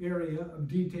an area of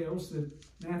details that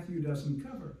Matthew doesn't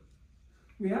cover.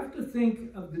 We have to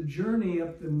think of the journey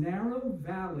up the narrow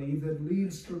valley that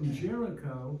leads from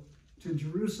Jericho to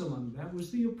Jerusalem. That was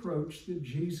the approach that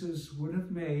Jesus would have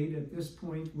made at this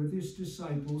point with his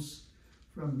disciples,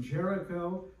 from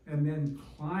Jericho and then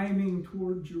climbing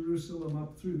toward Jerusalem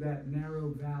up through that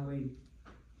narrow valley.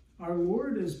 Our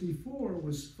Lord, as before,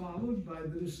 was followed by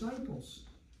the disciples,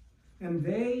 and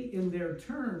they, in their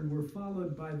turn, were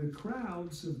followed by the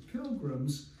crowds of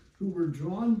pilgrims who were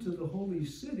drawn to the holy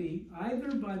city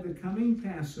either by the coming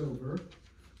Passover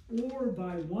or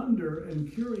by wonder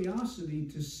and curiosity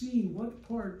to see what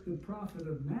part the prophet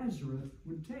of Nazareth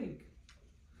would take.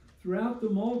 Throughout the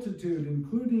multitude,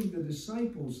 including the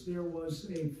disciples, there was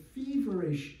a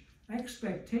feverish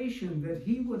expectation that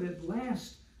he would at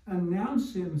last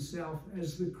announce himself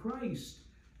as the Christ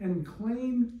and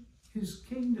claim his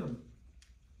kingdom.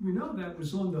 We know that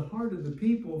was on the heart of the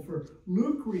people, for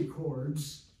Luke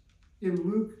records in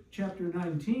Luke chapter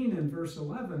 19 and verse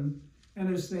 11,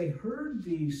 and as they heard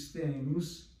these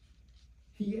things,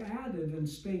 he added and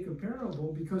spake a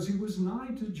parable, because he was nigh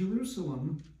to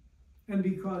Jerusalem, and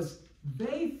because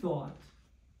they thought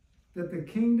that the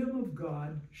kingdom of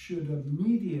God should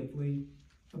immediately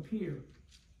appear.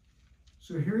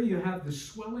 So here you have the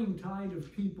swelling tide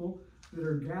of people that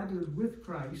are gathered with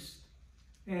Christ,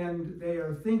 and they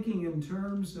are thinking in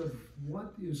terms of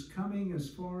what is coming as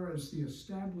far as the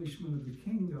establishment of the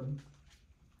kingdom.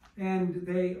 And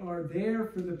they are there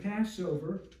for the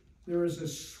Passover. There is a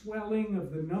swelling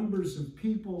of the numbers of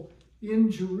people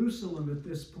in Jerusalem at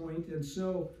this point, and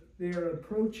so they are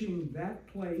approaching that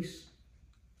place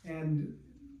and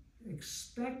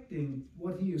expecting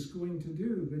what he is going to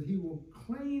do, that he will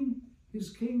claim his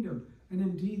kingdom. And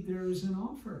indeed, there is an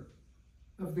offer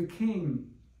of the king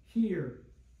here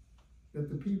that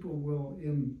the people will,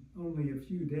 in only a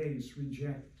few days,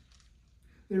 reject.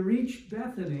 They reached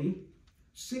Bethany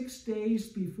 6 days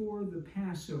before the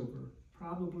Passover,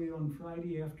 probably on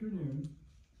Friday afternoon.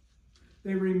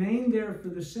 They remained there for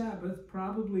the Sabbath,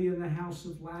 probably in the house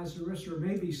of Lazarus, or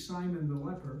maybe Simon the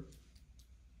leper.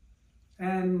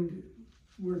 And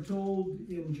we're told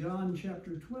in John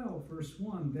chapter 12, verse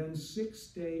 1, then 6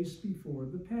 days before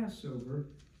the Passover,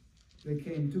 they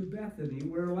came to Bethany,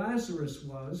 where Lazarus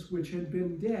was, which had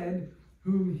been dead,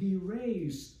 whom he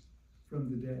raised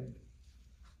from the dead.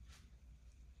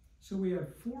 So we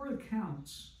have 4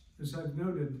 accounts, as I've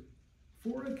noted,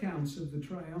 4 accounts of the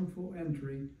triumphal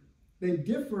entry. They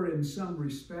differ in some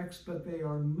respects, but they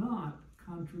are not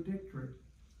contradictory.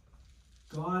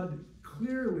 God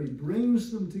clearly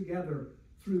brings them together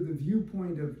through the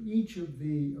viewpoint of each of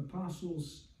the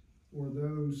apostles or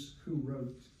those who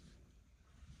wrote.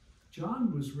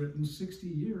 John was written 60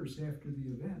 years after the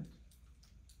event.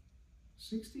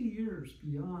 60 years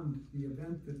beyond the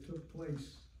event that took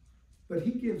place. But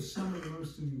he gives some of the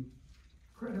most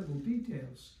incredible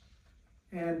details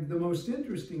and the most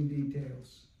interesting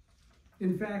details.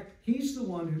 In fact, he's the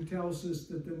one who tells us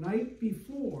that the night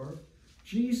before,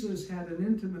 Jesus had an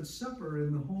intimate supper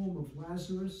in the home of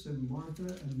Lazarus and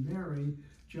Martha and Mary.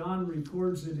 John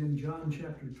records it in John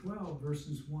chapter 12,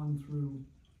 verses 1 through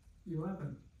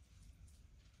 11.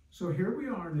 So here we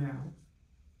are now,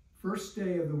 first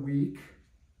day of the week,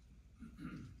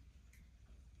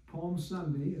 Palm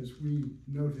Sunday, as we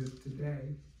noted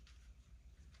today.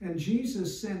 And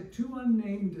Jesus sent 2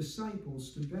 unnamed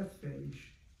disciples to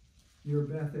Bethphage, near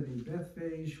Bethany.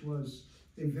 Bethphage was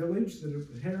a village that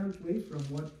apparently, from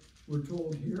what we're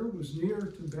told here, was near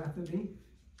to Bethany.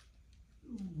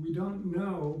 We don't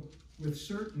know with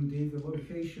certainty the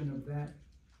location of that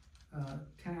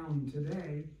town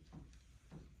today,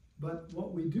 But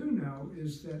what we do know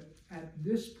is that at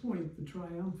this point, the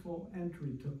triumphal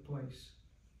entry took place.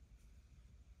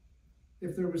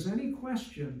 If there was any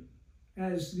question,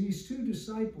 as these two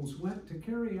disciples went to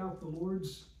carry out the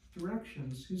Lord's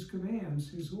directions, his commands,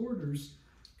 his orders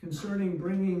concerning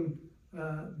bringing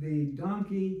the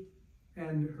donkey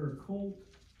and her colt,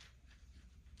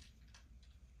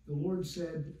 the Lord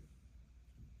said,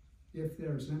 if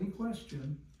there's any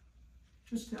question,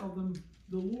 just tell them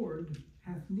the Lord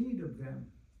hath need of them.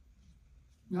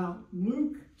 Now,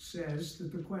 Luke says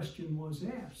that the question was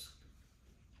asked.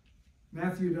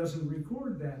 Matthew doesn't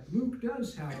record that. Luke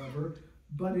does, however,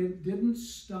 but it didn't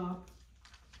stop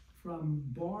from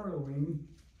borrowing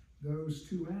those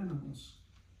two animals.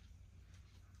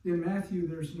 In Matthew,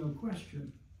 there's no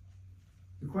question.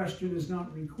 The question is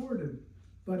not recorded,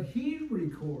 but he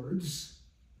records,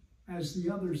 as the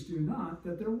others do not,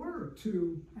 that there were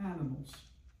two animals.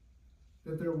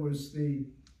 That there was the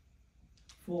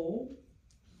foal,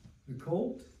 the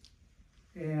colt,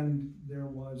 and there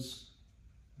was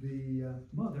the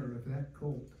mother of that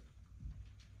colt.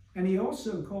 And he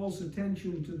also calls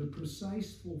attention to the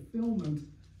precise fulfillment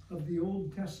of the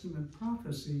Old Testament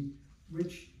prophecy,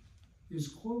 which is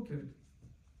quoted.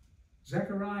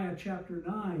 Zechariah chapter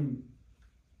 9,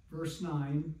 verse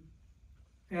 9,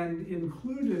 and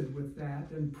included with that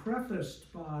and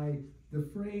prefaced by the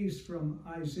phrase from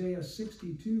Isaiah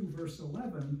 62, verse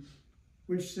 11,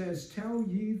 which says, tell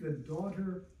ye the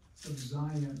daughter of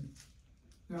Zion.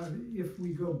 Now, if we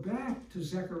go back to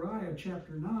Zechariah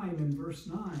chapter 9 and verse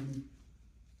 9,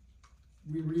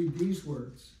 we read these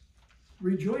words.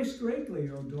 Rejoice greatly,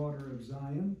 O daughter of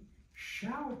Zion.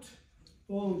 Shout,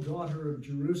 O daughter of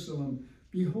Jerusalem.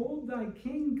 Behold, thy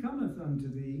king cometh unto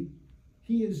thee.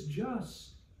 He is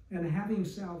just and having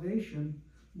salvation,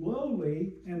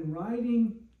 lowly and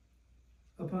riding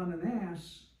upon an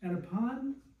ass and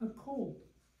upon a colt,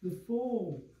 the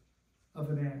foal of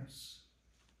an ass.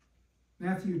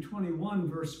 Matthew 21,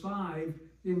 verse 5,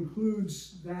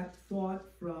 includes that thought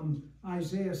from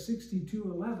Isaiah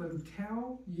 62:11.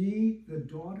 Tell ye the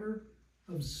daughter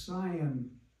of Zion.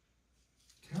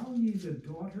 Tell ye the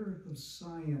daughter of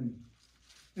Zion.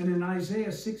 And in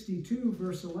Isaiah 62,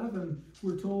 verse 11,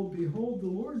 we're told, behold, the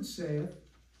Lord saith,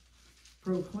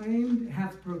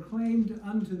 hath proclaimed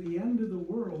unto the end of the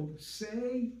world,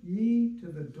 say ye to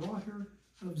the daughter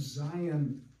of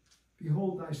Zion,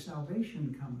 behold, thy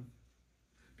salvation cometh.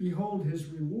 Behold, his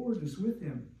reward is with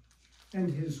him,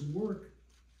 and his work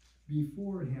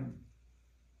before him.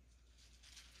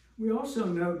 We also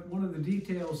note one of the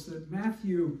details that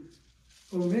Matthew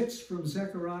omits from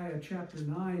Zechariah chapter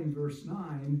 9, verse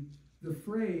 9, the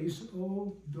phrase,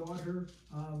 O daughter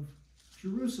of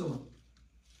Jerusalem.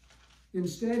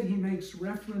 Instead, he makes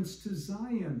reference to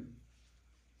Zion.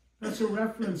 That's a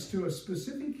reference to a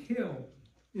specific hill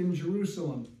in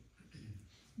Jerusalem.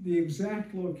 The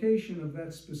exact location of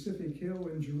that specific hill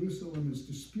in Jerusalem is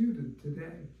disputed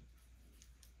today.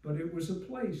 But it was a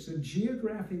place, a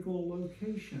geographical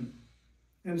location.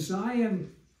 And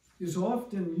Zion is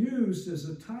often used as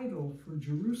a title for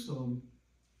Jerusalem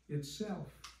itself.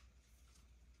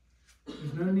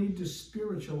 There's no need to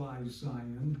spiritualize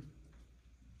Zion.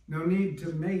 No need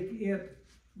to make it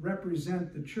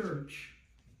represent the church.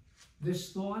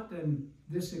 This thought and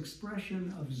this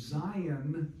expression of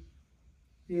Zion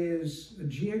is a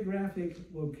geographic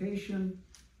location,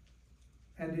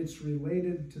 and it's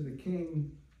related to the king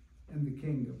and the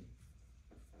kingdom.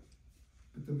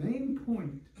 But the main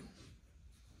point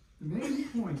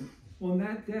on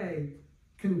that day,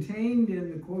 contained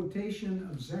in the quotation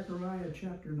of Zechariah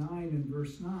chapter 9 and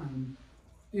verse 9,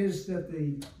 is that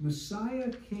the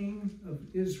Messiah King of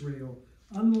Israel,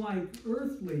 unlike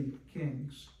earthly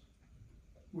kings,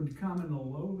 would come in a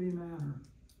lowly manner.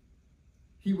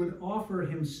 He would offer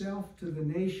himself to the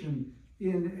nation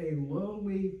in a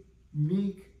lowly,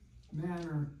 meek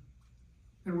manner.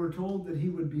 And we're told that he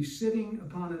would be sitting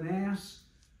upon an ass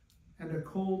and a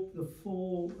colt, the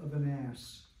foal of an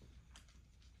ass.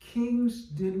 Kings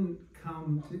didn't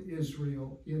come to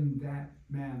Israel in that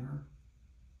manner.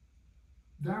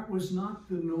 That was not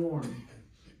the norm.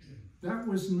 That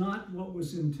was not what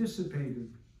was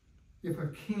anticipated if a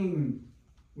king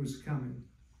was coming.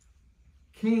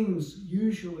 Kings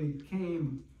usually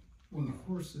came on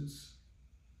horses,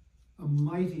 a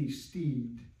mighty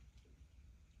steed.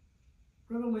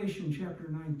 Revelation chapter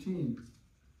 19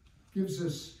 gives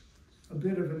us a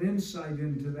bit of an insight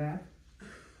into that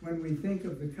when we think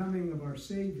of the coming of our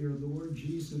Savior, the Lord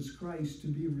Jesus Christ, to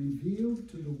be revealed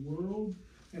to the world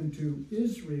and to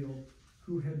Israel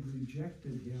who had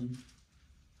rejected him.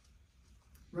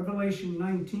 Revelation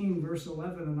 19, verse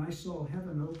 11, and I saw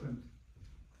heaven opened,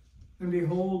 And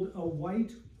behold, a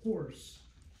white horse,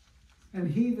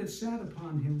 and he that sat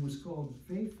upon him was called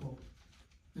Faithful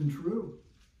and True.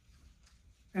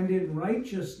 And in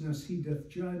righteousness he doth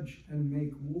judge and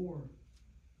make war.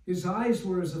 His eyes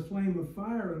were as a flame of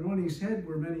fire, and on his head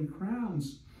were many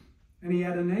crowns. And he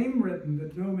had a name written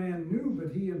that no man knew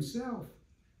but he himself.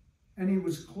 And he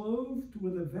was clothed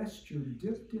with a vesture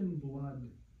dipped in blood,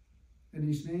 and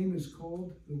his name is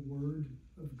called the Word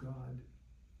of God.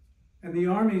 And the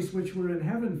armies which were in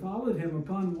heaven followed him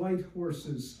upon white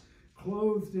horses,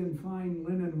 clothed in fine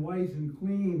linen, white and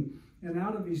clean. And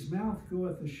out of his mouth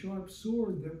goeth a sharp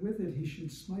sword, that with it he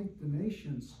should smite the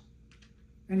nations.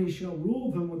 And he shall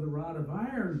rule them with a rod of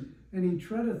iron, and he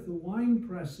treadeth the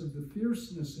winepress of the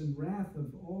fierceness and wrath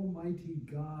of Almighty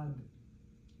God.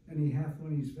 And he hath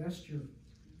on his vesture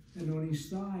and on his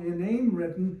thigh a name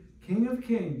written, King of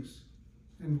Kings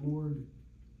and Lord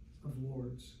of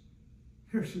Lords.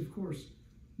 There's, of course,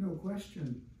 no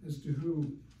question as to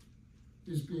who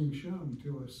is being shown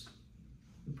to us.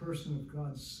 The person of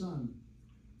God's Son,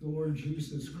 the Lord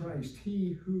Jesus Christ,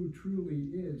 he who truly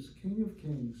is King of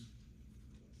Kings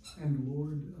and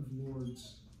Lord of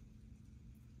Lords.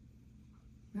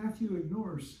 Matthew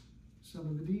ignores some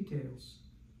of the details,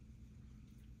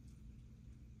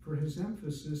 for his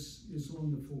emphasis is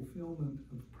on the fulfillment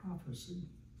of prophecy.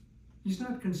 He's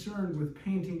not concerned with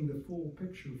painting the full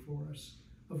picture for us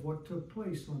of what took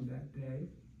place on that day.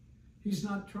 He's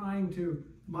not trying to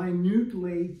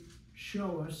minutely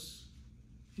show us.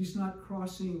 He's not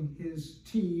crossing his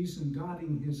T's and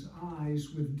dotting his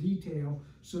I's with detail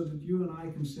so that you and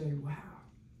I can say, wow.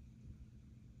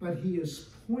 But he is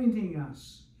pointing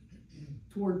us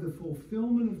toward the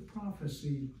fulfillment of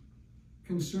prophecy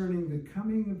concerning the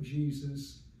coming of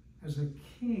Jesus as a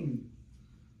king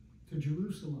to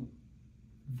Jerusalem.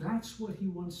 That's what he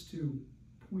wants to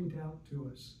point out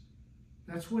to us.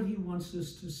 That's what he wants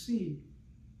us to see.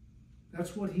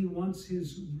 That's what he wants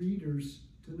his readers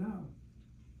to know.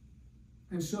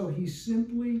 And so he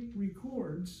simply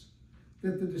records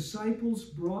that the disciples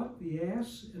brought the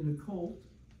ass and the colt,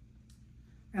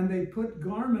 and they put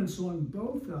garments on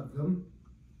both of them,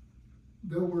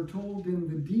 though we're told in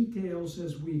the details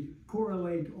as we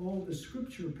correlate all the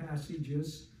scripture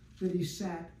passages that he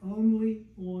sat only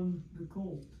on the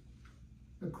colt,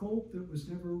 a colt that was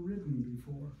never ridden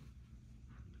before,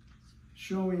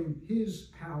 showing his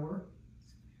power,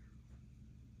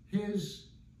 his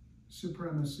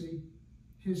supremacy,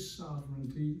 his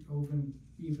sovereignty over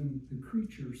even the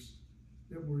creatures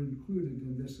that were included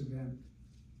in this event.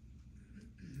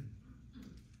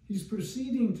 He's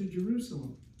proceeding to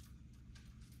Jerusalem,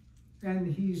 and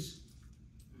he's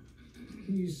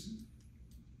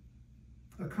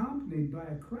accompanied by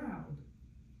a crowd.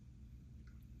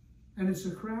 And it's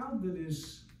a crowd that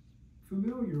is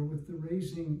familiar with the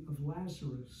raising of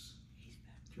Lazarus,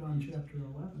 John chapter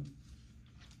 11.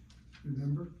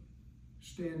 Remember?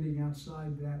 Standing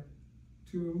outside that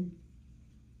tomb,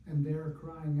 and they're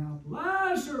crying out,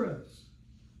 Lazarus,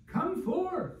 come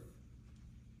forth.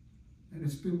 And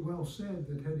it's been well said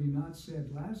that had he not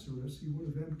said Lazarus, he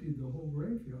would have emptied the whole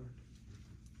graveyard.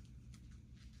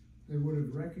 They would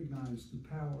have recognized the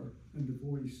power and the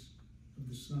voice of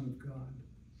the Son of God.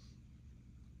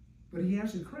 But he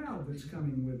has a crowd that's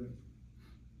coming with him.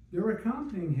 They're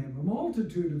accompanying him, a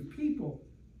multitude of people,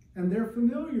 and they're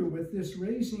familiar with this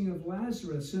raising of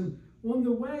Lazarus. And on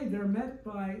the way, they're met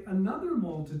by another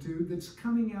multitude that's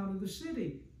coming out of the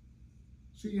city.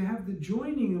 So you have the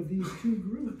joining of these two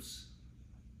groups.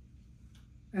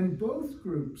 And both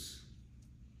groups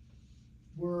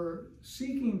were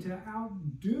seeking to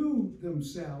outdo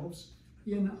themselves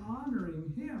in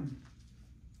honoring him.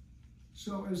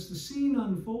 So as the scene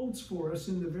unfolds for us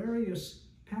in the various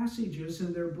passages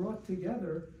and they're brought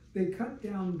together, they cut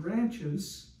down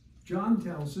branches. John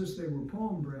tells us they were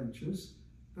palm branches,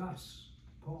 thus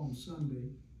Palm Sunday.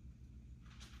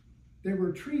 They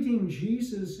were treating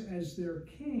Jesus as their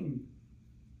king,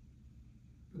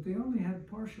 but they only had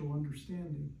partial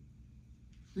understanding.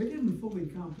 They didn't fully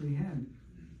comprehend,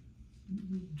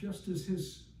 just as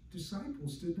his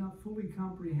disciples did not fully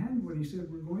comprehend when he said,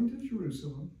 we're going to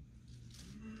Jerusalem.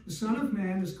 The Son of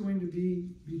Man is going to be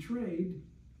betrayed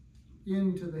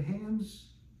into the hands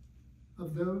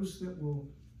of those that will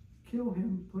kill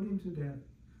him, put him to death.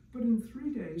 But in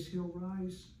 3 days, he'll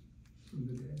rise from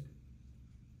the dead.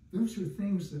 Those are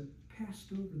things that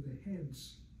passed over the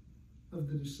heads of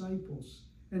the disciples.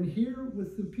 And here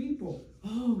with the people,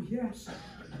 oh yes,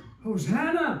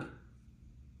 Hosanna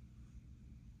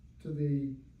to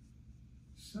the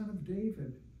Son of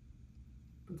David.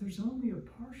 but there's only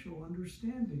a partial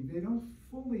understanding. They don't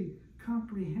fully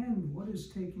comprehend what is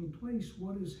taking place,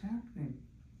 what is happening.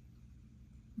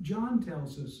 John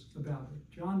tells us about it.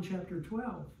 John chapter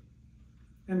 12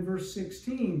 and verse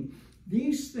 16.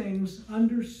 These things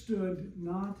understood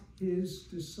not his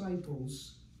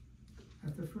disciples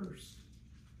at the first.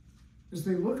 As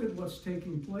they look at what's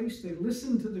taking place, they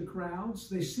listen to the crowds,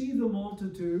 they see the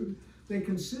multitude, they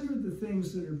consider the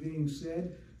things that are being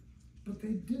said, but they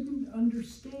didn't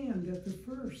understand at the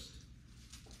first.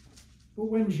 But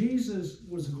when Jesus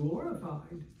was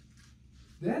glorified,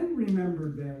 then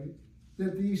remembered they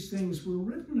that these things were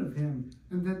written of him,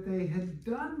 and that they had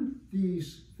done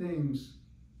these things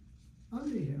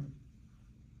unto him.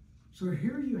 So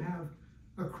here you have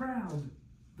a crowd,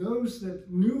 those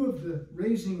that knew of the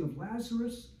raising of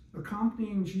Lazarus,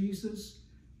 accompanying Jesus.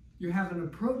 You have an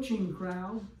approaching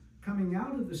crowd coming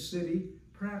out of the city,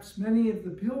 perhaps many of the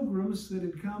pilgrims that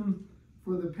had come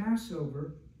for the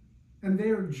Passover, and they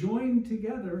are joined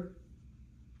together,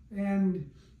 and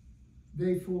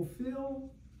they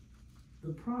fulfill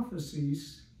the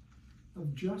prophecies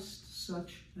of just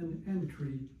such an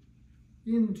entry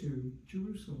into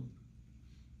Jerusalem.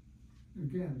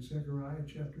 Again, Zechariah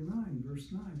chapter 9, verse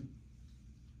 9.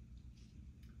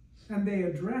 And they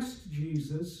addressed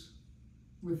Jesus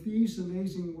with these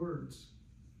amazing words.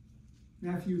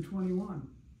 Matthew 21,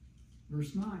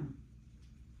 verse 9.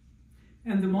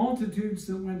 And the multitudes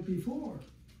that went before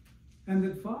and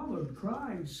that followed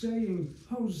cried, saying,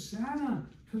 Hosanna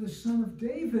to the Son of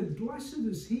David. Blessed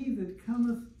is he that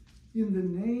cometh in the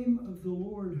name of the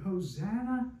Lord.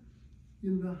 Hosanna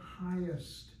in the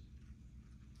highest.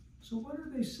 So what are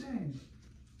they saying?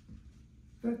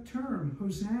 That term,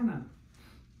 Hosanna,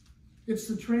 it's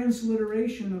the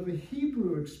transliteration of a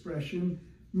Hebrew expression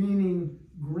meaning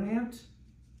grant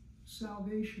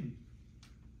salvation.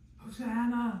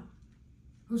 Hosanna,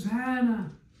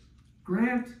 Hosanna,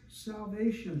 grant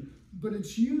salvation. But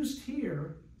it's used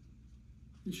here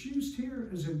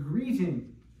as a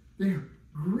greeting. They're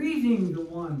greeting the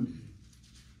one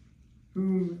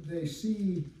whom they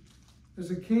see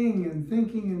as a king and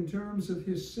thinking in terms of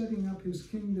his setting up his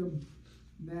kingdom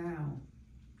now.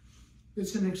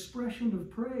 It's an expression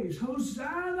of praise.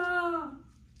 Hosanna!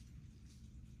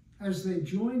 As they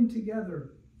join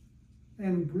together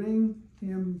and bring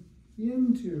him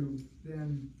into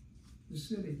then the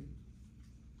city.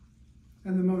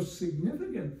 And the most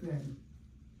significant thing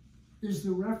is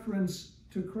the reference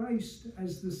to Christ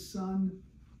as the Son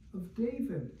of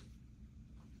David.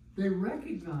 They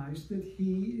recognize that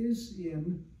he is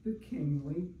in the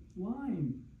kingly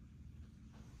line.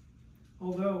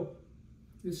 Although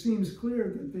it seems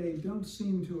clear that they don't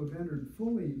seem to have entered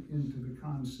fully into the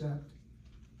concept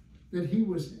that he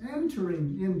was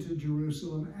entering into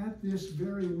Jerusalem at this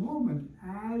very moment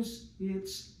as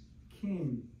its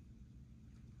king.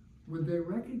 Would they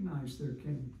recognize their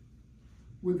king?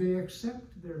 Would they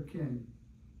accept their king?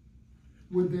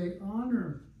 Would they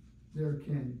honor their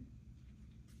king?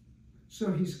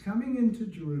 So he's coming into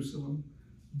Jerusalem.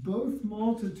 Both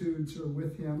multitudes are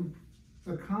with him,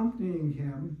 accompanying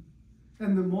him,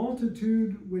 and the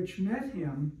multitude which met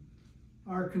him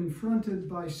are confronted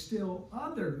by still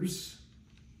others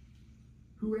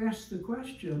who ask the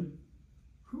question,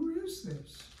 who is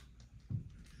this?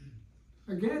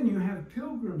 Again, you have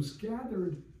pilgrims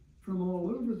gathered from all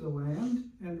over the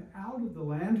land and out of the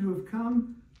land who have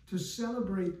come to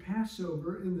celebrate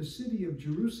Passover in the city of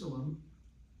Jerusalem.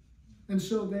 And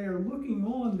so they are looking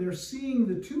on, they're seeing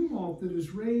the tumult that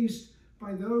is raised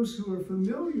by those who are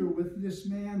familiar with this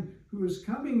man who is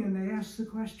coming, and they ask the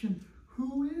question,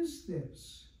 who is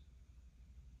this?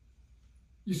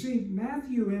 You see,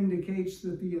 Matthew indicates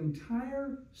that the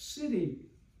entire city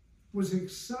was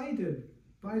excited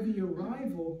by the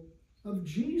arrival of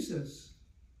Jesus.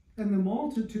 And the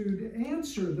multitude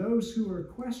answer those who are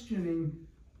questioning,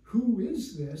 who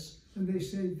is this? And they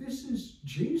say, this is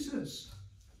Jesus.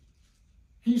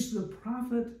 He's the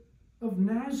prophet of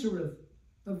Nazareth,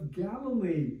 of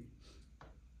Galilee.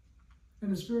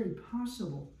 And it's very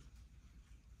possible.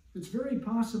 It's very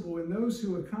possible, and those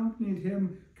who accompanied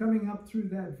him coming up through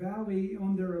that valley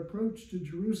on their approach to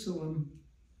Jerusalem,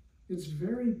 it's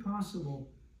very possible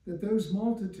that those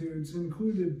multitudes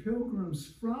included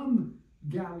pilgrims from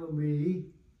Galilee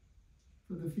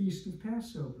for the feast of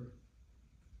Passover.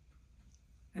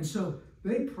 And so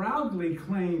they proudly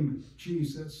claim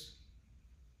Jesus.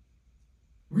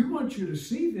 We want you to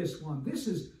see this one. This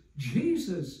is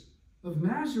Jesus of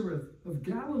Nazareth, of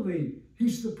Galilee.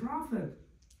 He's the prophet.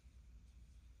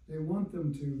 They want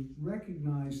them to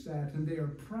recognize that, and they are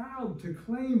proud to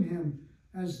claim him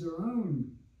as their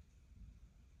own.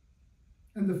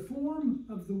 And the form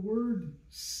of the word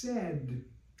said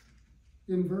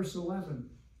in verse 11,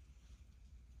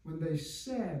 when they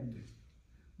said,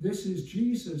 "This is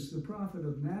Jesus, the prophet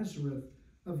of Nazareth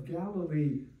of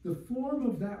Galilee," the form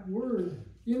of that word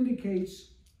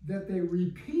indicates that they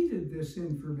repeated this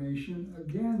information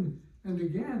again and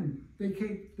again. They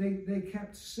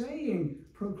kept saying,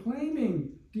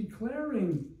 proclaiming,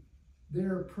 declaring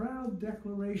their proud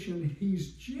declaration,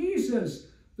 "He's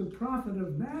Jesus, the prophet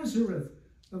of Nazareth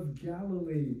of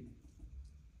Galilee."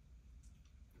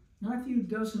 Matthew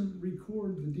doesn't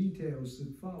record the details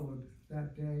that followed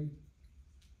that day.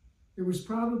 It was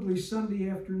probably Sunday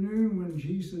afternoon when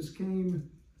Jesus came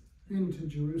into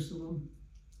Jerusalem.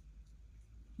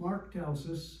 Mark tells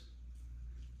us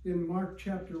in Mark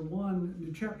chapter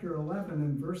 11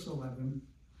 and verse 11,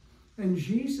 "And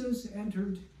Jesus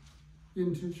entered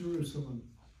into Jerusalem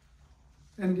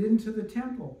and into the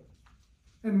temple.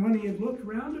 And when he had looked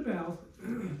round about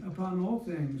upon all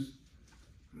things,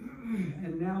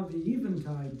 and now the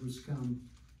eventide was come,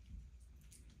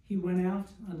 he went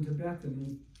out unto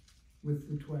Bethany with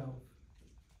the 12.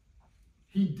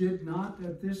 He did not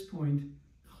at this point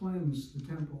cleanse the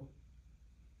temple.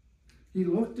 He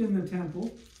looked in the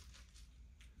temple,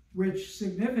 which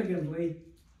significantly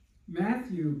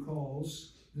Matthew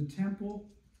calls the temple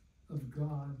of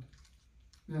God.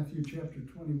 Matthew chapter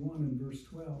 21 and verse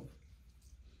 12.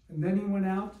 And then he went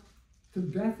out to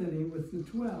Bethany with the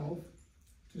 12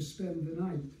 to spend the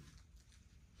night.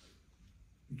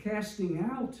 The casting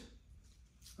out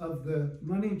of the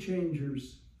money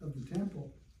changers of the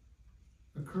temple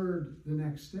occurred the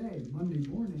next day, Monday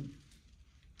morning.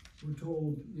 We're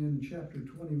told in chapter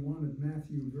 21 of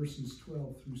Matthew, verses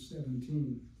 12 through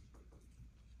 17.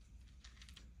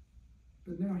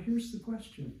 But now here's the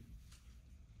question.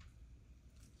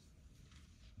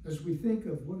 As we think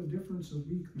of what a difference a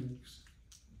week makes,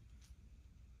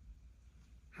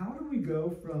 how do we go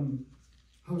from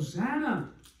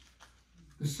Hosanna,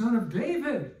 the Son of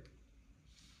David,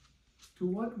 to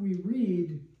what we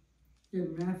read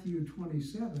in Matthew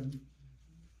 27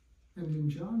 and in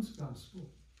John's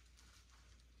Gospel?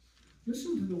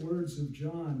 Listen to the words of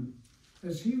John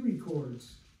as he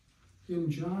records in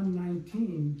John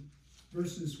 19,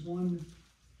 verses 1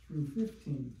 through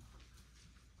 15.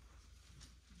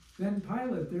 "Then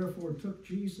Pilate therefore took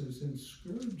Jesus and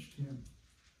scourged him."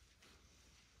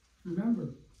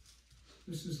 Remember,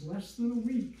 this is less than a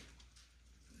week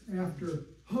after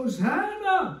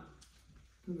Hosanna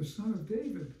to the Son of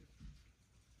David.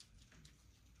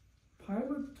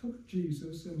 Pilate took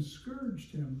Jesus and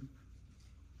scourged him,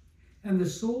 and the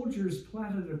soldiers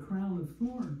plaited a crown of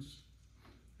thorns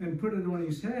and put it on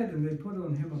his head, and they put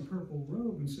on him a purple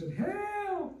robe and said,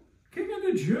 "Hail, King of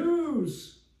the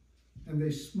Jews!" And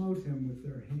they smote him with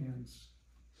their hands.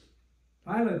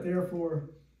 Pilate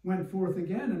therefore went forth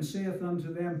again and saith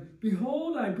unto them,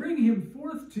 "Behold, I bring him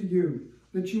forth to you,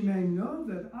 that ye may know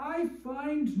that I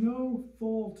find no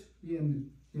fault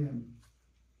in him."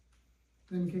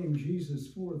 Then came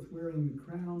Jesus forth, wearing the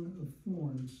crown of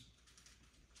thorns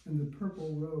and the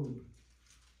purple robe.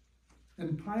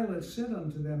 And Pilate said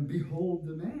unto them, "Behold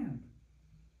the man."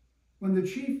 When the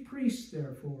chief priests,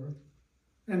 therefore,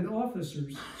 and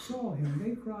officers saw him,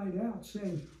 they cried out,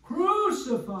 saying,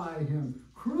 "Crucify him!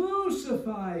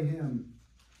 Crucify him!"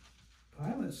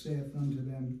 Pilate saith unto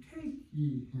them, "Take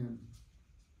ye him,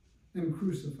 and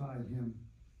crucify him,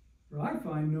 for I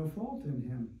find no fault in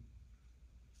him."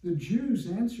 The Jews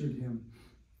answered him,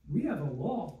 "We have a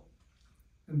law,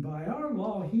 and by our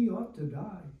law he ought to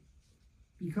die,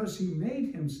 because he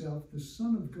made himself the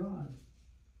Son of God."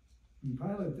 And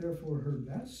Pilate therefore heard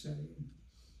that saying,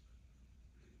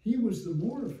 he was the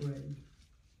more afraid,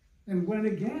 and went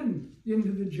again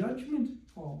into the judgment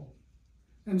hall,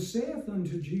 and saith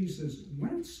unto Jesus,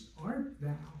 "Whence art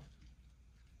thou?"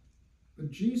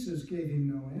 But Jesus gave him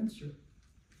no answer.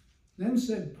 Then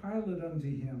said Pilate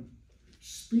unto him,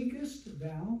 "Speakest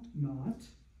thou not?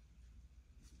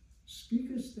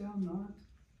 Speakest thou not?"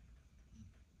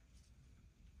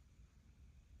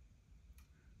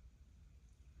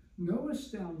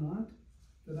 "Knowest thou not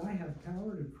that I have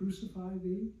power to crucify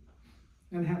thee,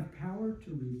 and have power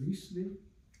to release thee?"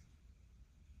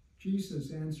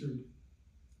 Jesus answered,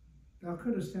 "Thou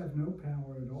couldst have no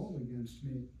power at all against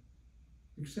me,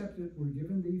 except it were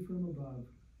given thee from above.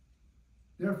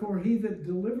 Therefore he that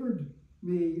delivered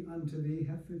me unto thee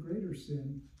hath the greater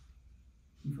sin."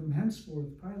 And from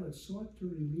henceforth Pilate sought to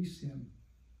release him.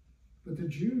 But the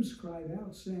Jews cried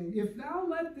out, saying, "If thou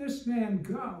let this man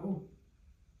go,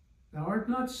 thou art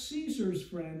not Caesar's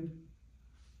friend.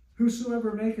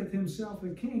 Whosoever maketh himself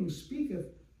a king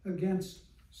speaketh against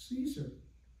Caesar."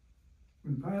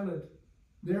 When Pilate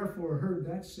therefore heard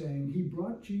that saying, he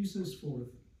brought Jesus forth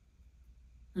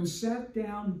and sat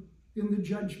down in the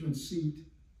judgment seat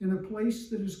in a place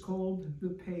that is called the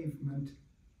Pavement.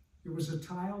 It was a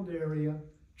tiled area,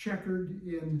 checkered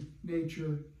in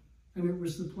nature, and it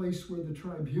was the place where the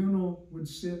tribunal would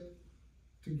sit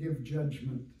to give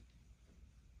judgment.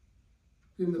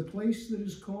 In the place that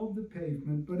is called the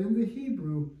Pavement, but in the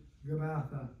Hebrew,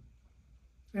 Gabbatha.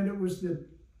 And it was the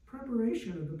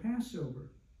preparation of the Passover,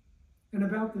 and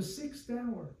about the 6th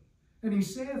hour. And he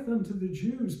saith unto the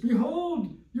Jews,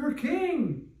 behold, your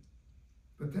king!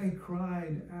 But they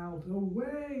cried out,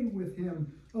 away with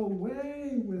him,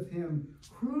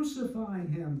 crucify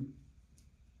him.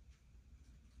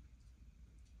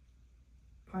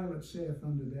 Pilate saith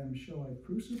unto them, shall I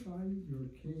crucify your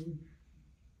king?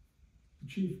 The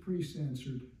chief priests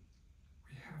answered,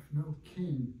 we have no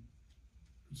king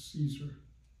but Caesar.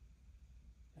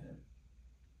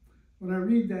 When I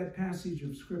read that passage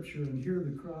of Scripture and hear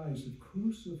the cries of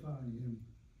crucify him,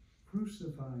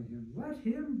 let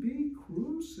him be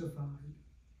crucified,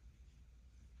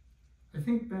 I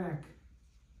think back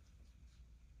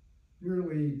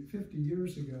nearly 50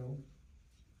 years ago,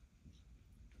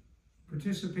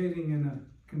 participating in a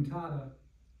cantata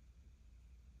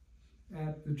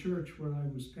at the church where I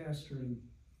was pastoring.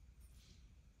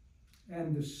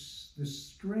 And the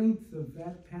strength of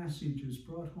that passage is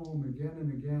brought home again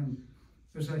and again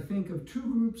as I think of two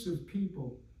groups of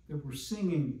people that were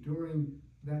singing during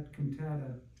that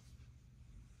cantata.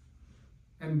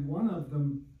 And one of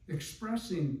them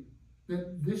expressing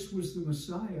that this was the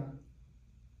Messiah,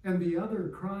 and the other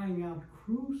crying out,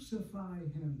 crucify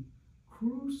him,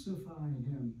 crucify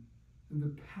him. And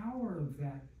the power of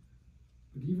that.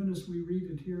 But even as we read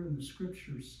it here in the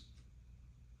Scriptures,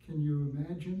 can you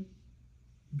imagine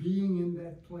being in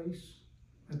that place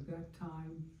at that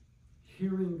time,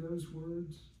 hearing those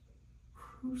words?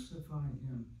 Crucify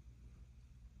him.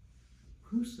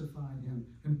 Crucify him.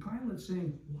 And Pilate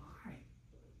saying, why?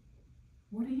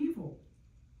 What evil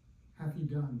hath he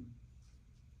done?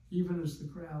 Even as the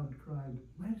crowd cried,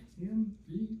 let him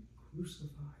be crucified.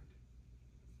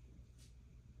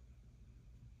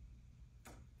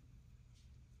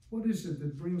 What is it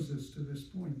that brings us to this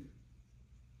point?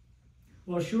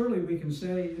 Well, surely we can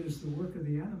say it is the work of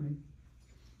the enemy.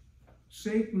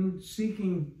 Satan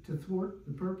seeking to thwart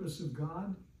the purpose of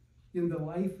God in the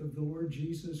life of the Lord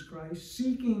Jesus Christ,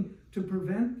 seeking to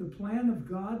prevent the plan of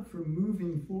God from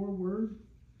moving forward.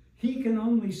 He can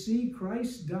only see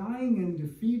Christ dying and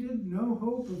defeated, no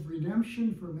hope of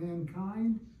redemption for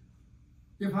mankind.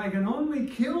 If I can only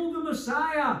kill the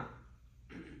Messiah,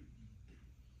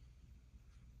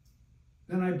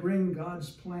 then I bring God's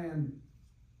plan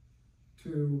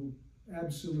to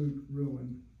absolute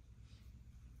ruin.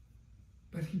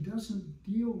 But he doesn't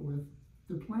deal with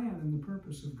the plan and the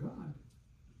purpose of God.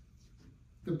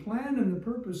 The plan and the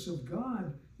purpose of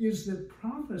God is that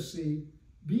prophecy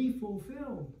be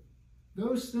fulfilled.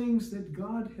 Those things that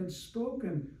God had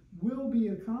spoken will be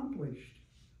accomplished.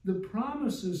 The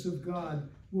promises of God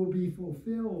will be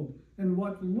fulfilled. And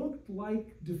what looked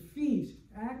like defeat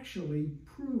actually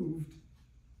proved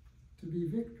to be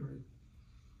victory.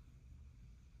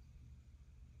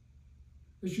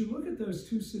 As you look at those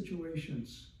two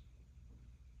situations,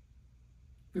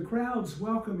 the crowds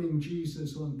welcoming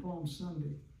Jesus on Palm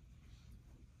Sunday,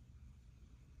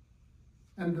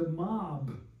 and the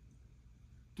mob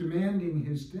demanding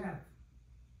his death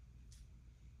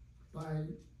by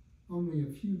only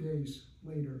a few days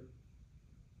later.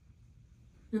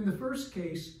 In the first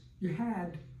case, you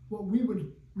had what we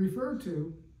would refer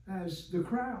to as the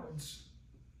crowds.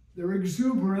 They're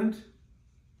exuberant,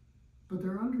 but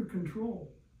they're under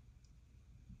control.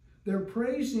 They're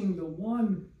praising the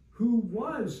one who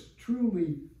was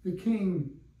truly the King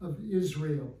of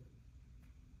Israel.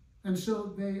 And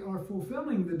so they are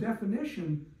fulfilling the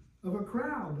definition of a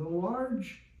crowd, a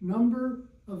large number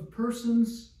of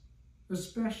persons,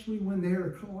 especially when they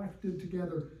are collected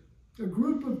together. A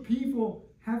group of people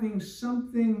having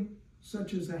something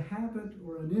such as a habit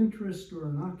or an interest or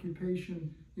an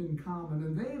occupation in common.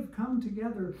 And they have come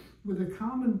together with a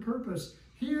common purpose.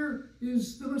 Here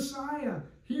is the Messiah.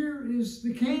 Here is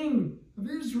the King of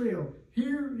Israel.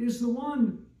 Here is the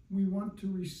one we want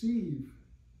to receive.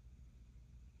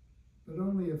 But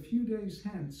only a few days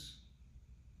hence,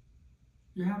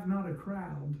 you have not a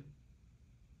crowd,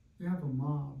 you have a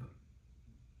mob.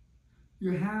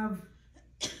 You have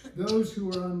those who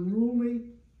are unruly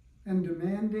and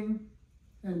demanding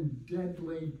and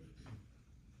deadly.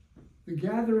 The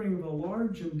gathering of a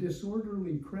large and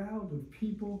disorderly crowd of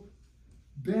people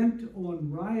bent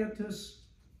on riotous,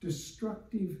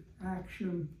 destructive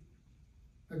action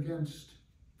against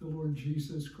the Lord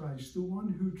Jesus Christ, the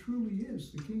one who truly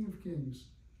is the King of Kings,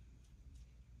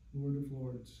 Lord of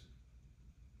Lords.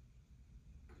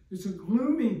 It's a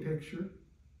gloomy picture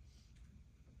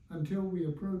until we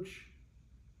approach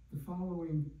the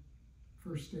following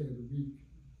first day of the week.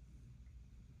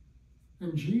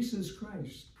 And Jesus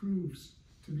Christ proves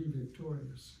to be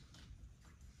victorious.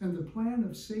 And the plan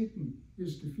of Satan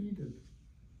is defeated.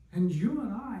 And you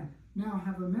and I now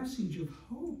have a message of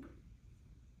hope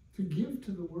to give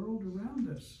to the world around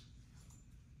us.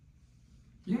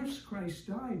 Yes, Christ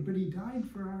died, but he died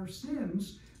for our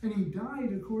sins, and he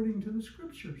died according to the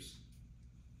scriptures.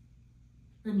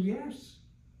 And yes,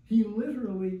 he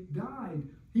literally died.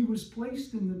 He was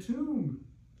placed in the tomb.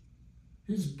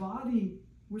 His body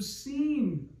was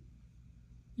seen.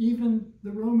 Even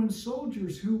the Roman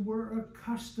soldiers who were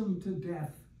accustomed to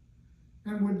death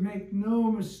and would make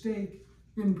no mistake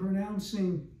in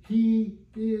pronouncing, "He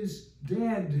is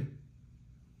dead,"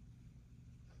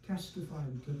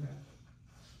 testified to that.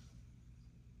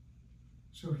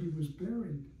 So he was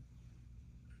buried.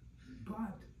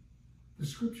 But the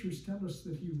scriptures tell us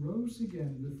that he rose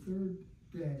again the third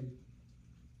day,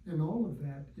 and all of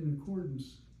that in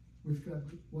accordance with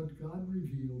what God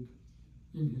revealed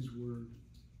in his word.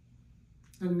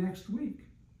 And next week,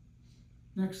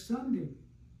 next Sunday,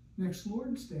 next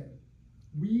Lord's Day,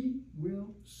 we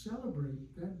will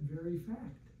celebrate that very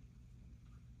fact.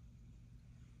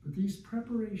 But these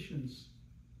preparations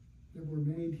that were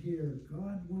made here,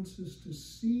 God wants us to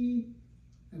see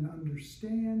and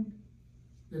understand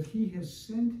that he has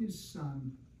sent his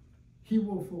Son. He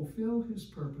will fulfill his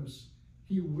purpose.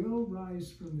 He will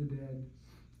rise from the dead.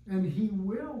 And he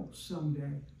will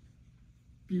someday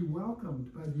be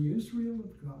welcomed by the Israel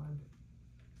of God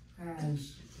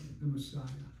as the Messiah.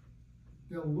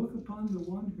 They'll look upon the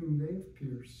one whom they have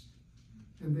pierced,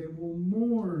 and they will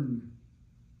mourn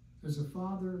as a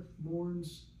father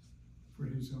mourns for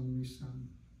his only son.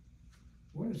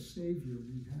 What a Savior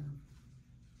we have.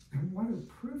 And what a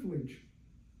privilege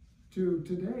to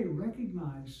today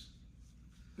recognize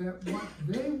that what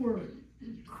they were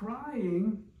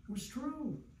crying was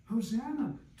true.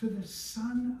 Hosanna to the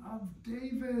Son of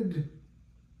David.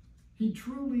 He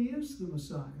truly is the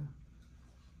Messiah.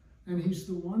 And he's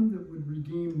the one that would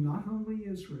redeem not only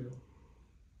Israel,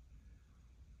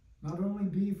 not only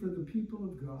be for the people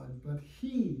of God, but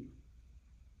he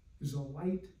is a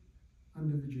light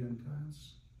unto the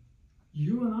Gentiles.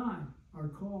 You and I are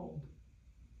called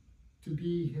to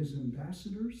be his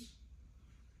ambassadors,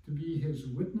 to be his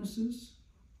witnesses,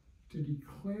 to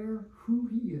declare who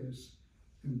he is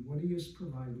and what he has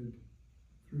provided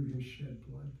through his shed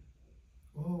blood.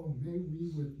 Oh, may we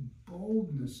with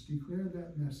boldness declare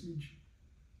that message,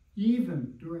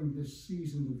 even during this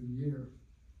season of the year.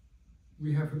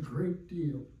 We have a great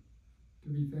deal to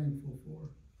be thankful for,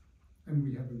 and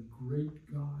we have a great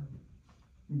God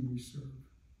whom we serve.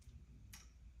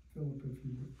 Philip, if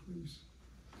you would, please.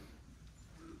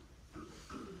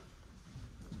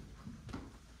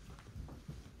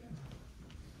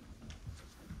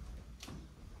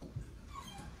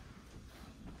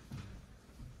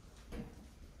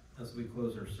 As we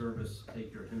close our service,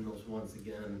 take your hymnals once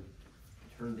again.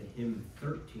 Turn to hymn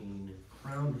 13,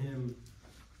 Crown him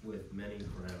with many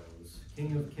crowns.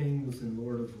 King of kings and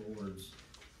Lord of lords,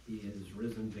 he is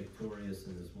risen victorious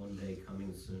and is one day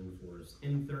coming soon for us.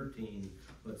 Hymn 13,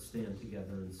 let's stand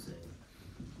together and sing.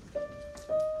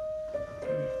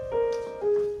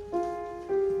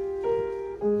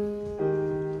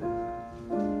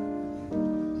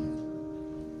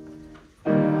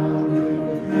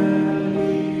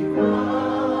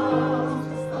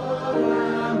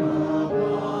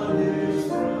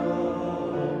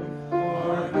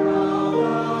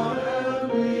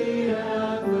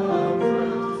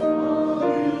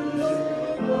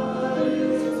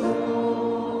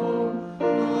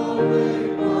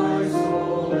 Awake my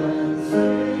soul and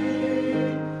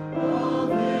sing.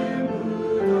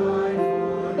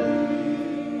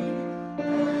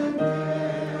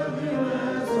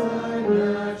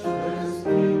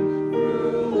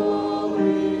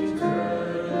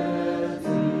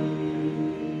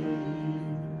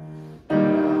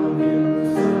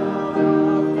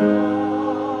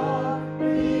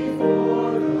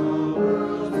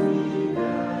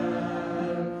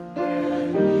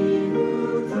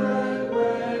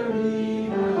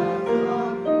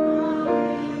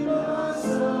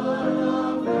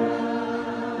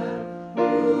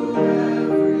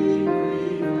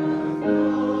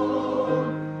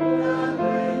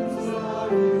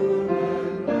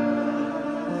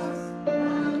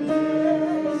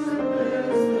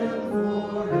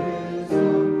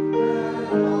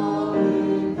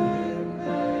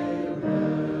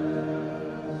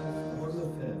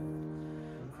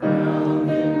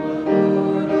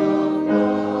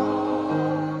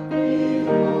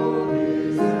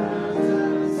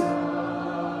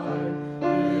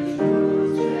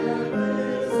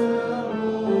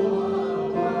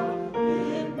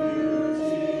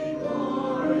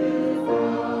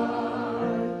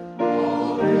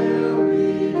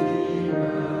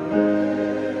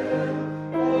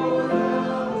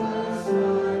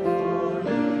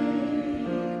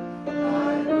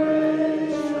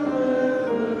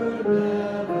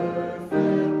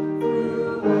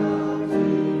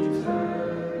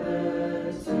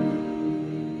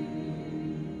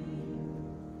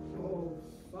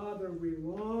 Father, we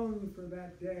long for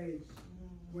that day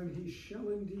when he shall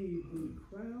indeed be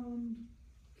crowned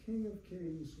King of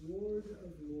Kings, Lord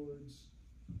of Lords.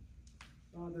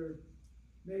 Father,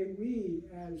 may we,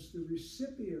 as the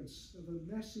recipients of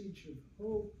a message of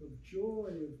hope, of joy,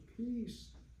 of peace,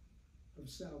 of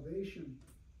salvation,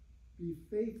 be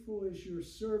faithful as your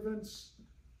servants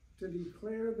to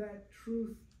declare that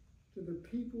truth to the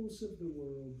peoples of the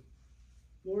world.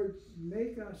 Lord,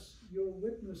 make us your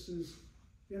witnesses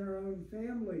in our own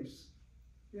families,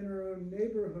 in our own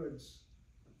neighborhoods,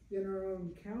 in our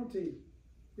own county,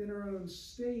 in our own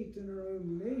state, in our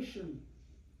own nation,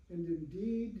 and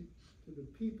indeed to the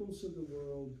peoples of the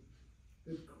world,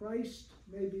 that Christ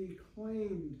may be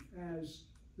claimed as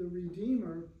the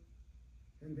Redeemer,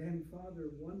 and then, Father,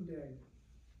 one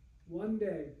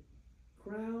day,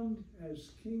 crowned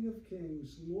as King of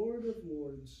Kings, Lord of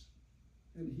Lords,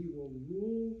 and he will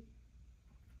rule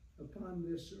upon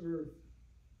this earth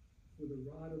with a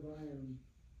rod of iron,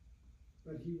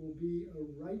 but he will be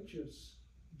a righteous,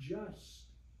 just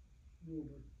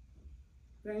ruler.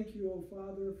 Thank you, O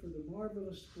Father, for the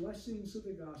marvelous blessings of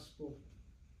the gospel.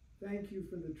 Thank you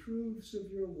for the truths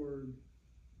of your word,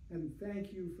 and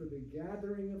thank you for the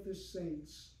gathering of the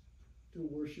saints to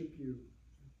worship you.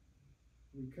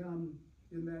 We come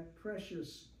in that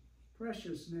precious,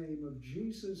 precious name of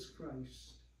Jesus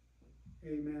Christ.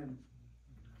 Amen.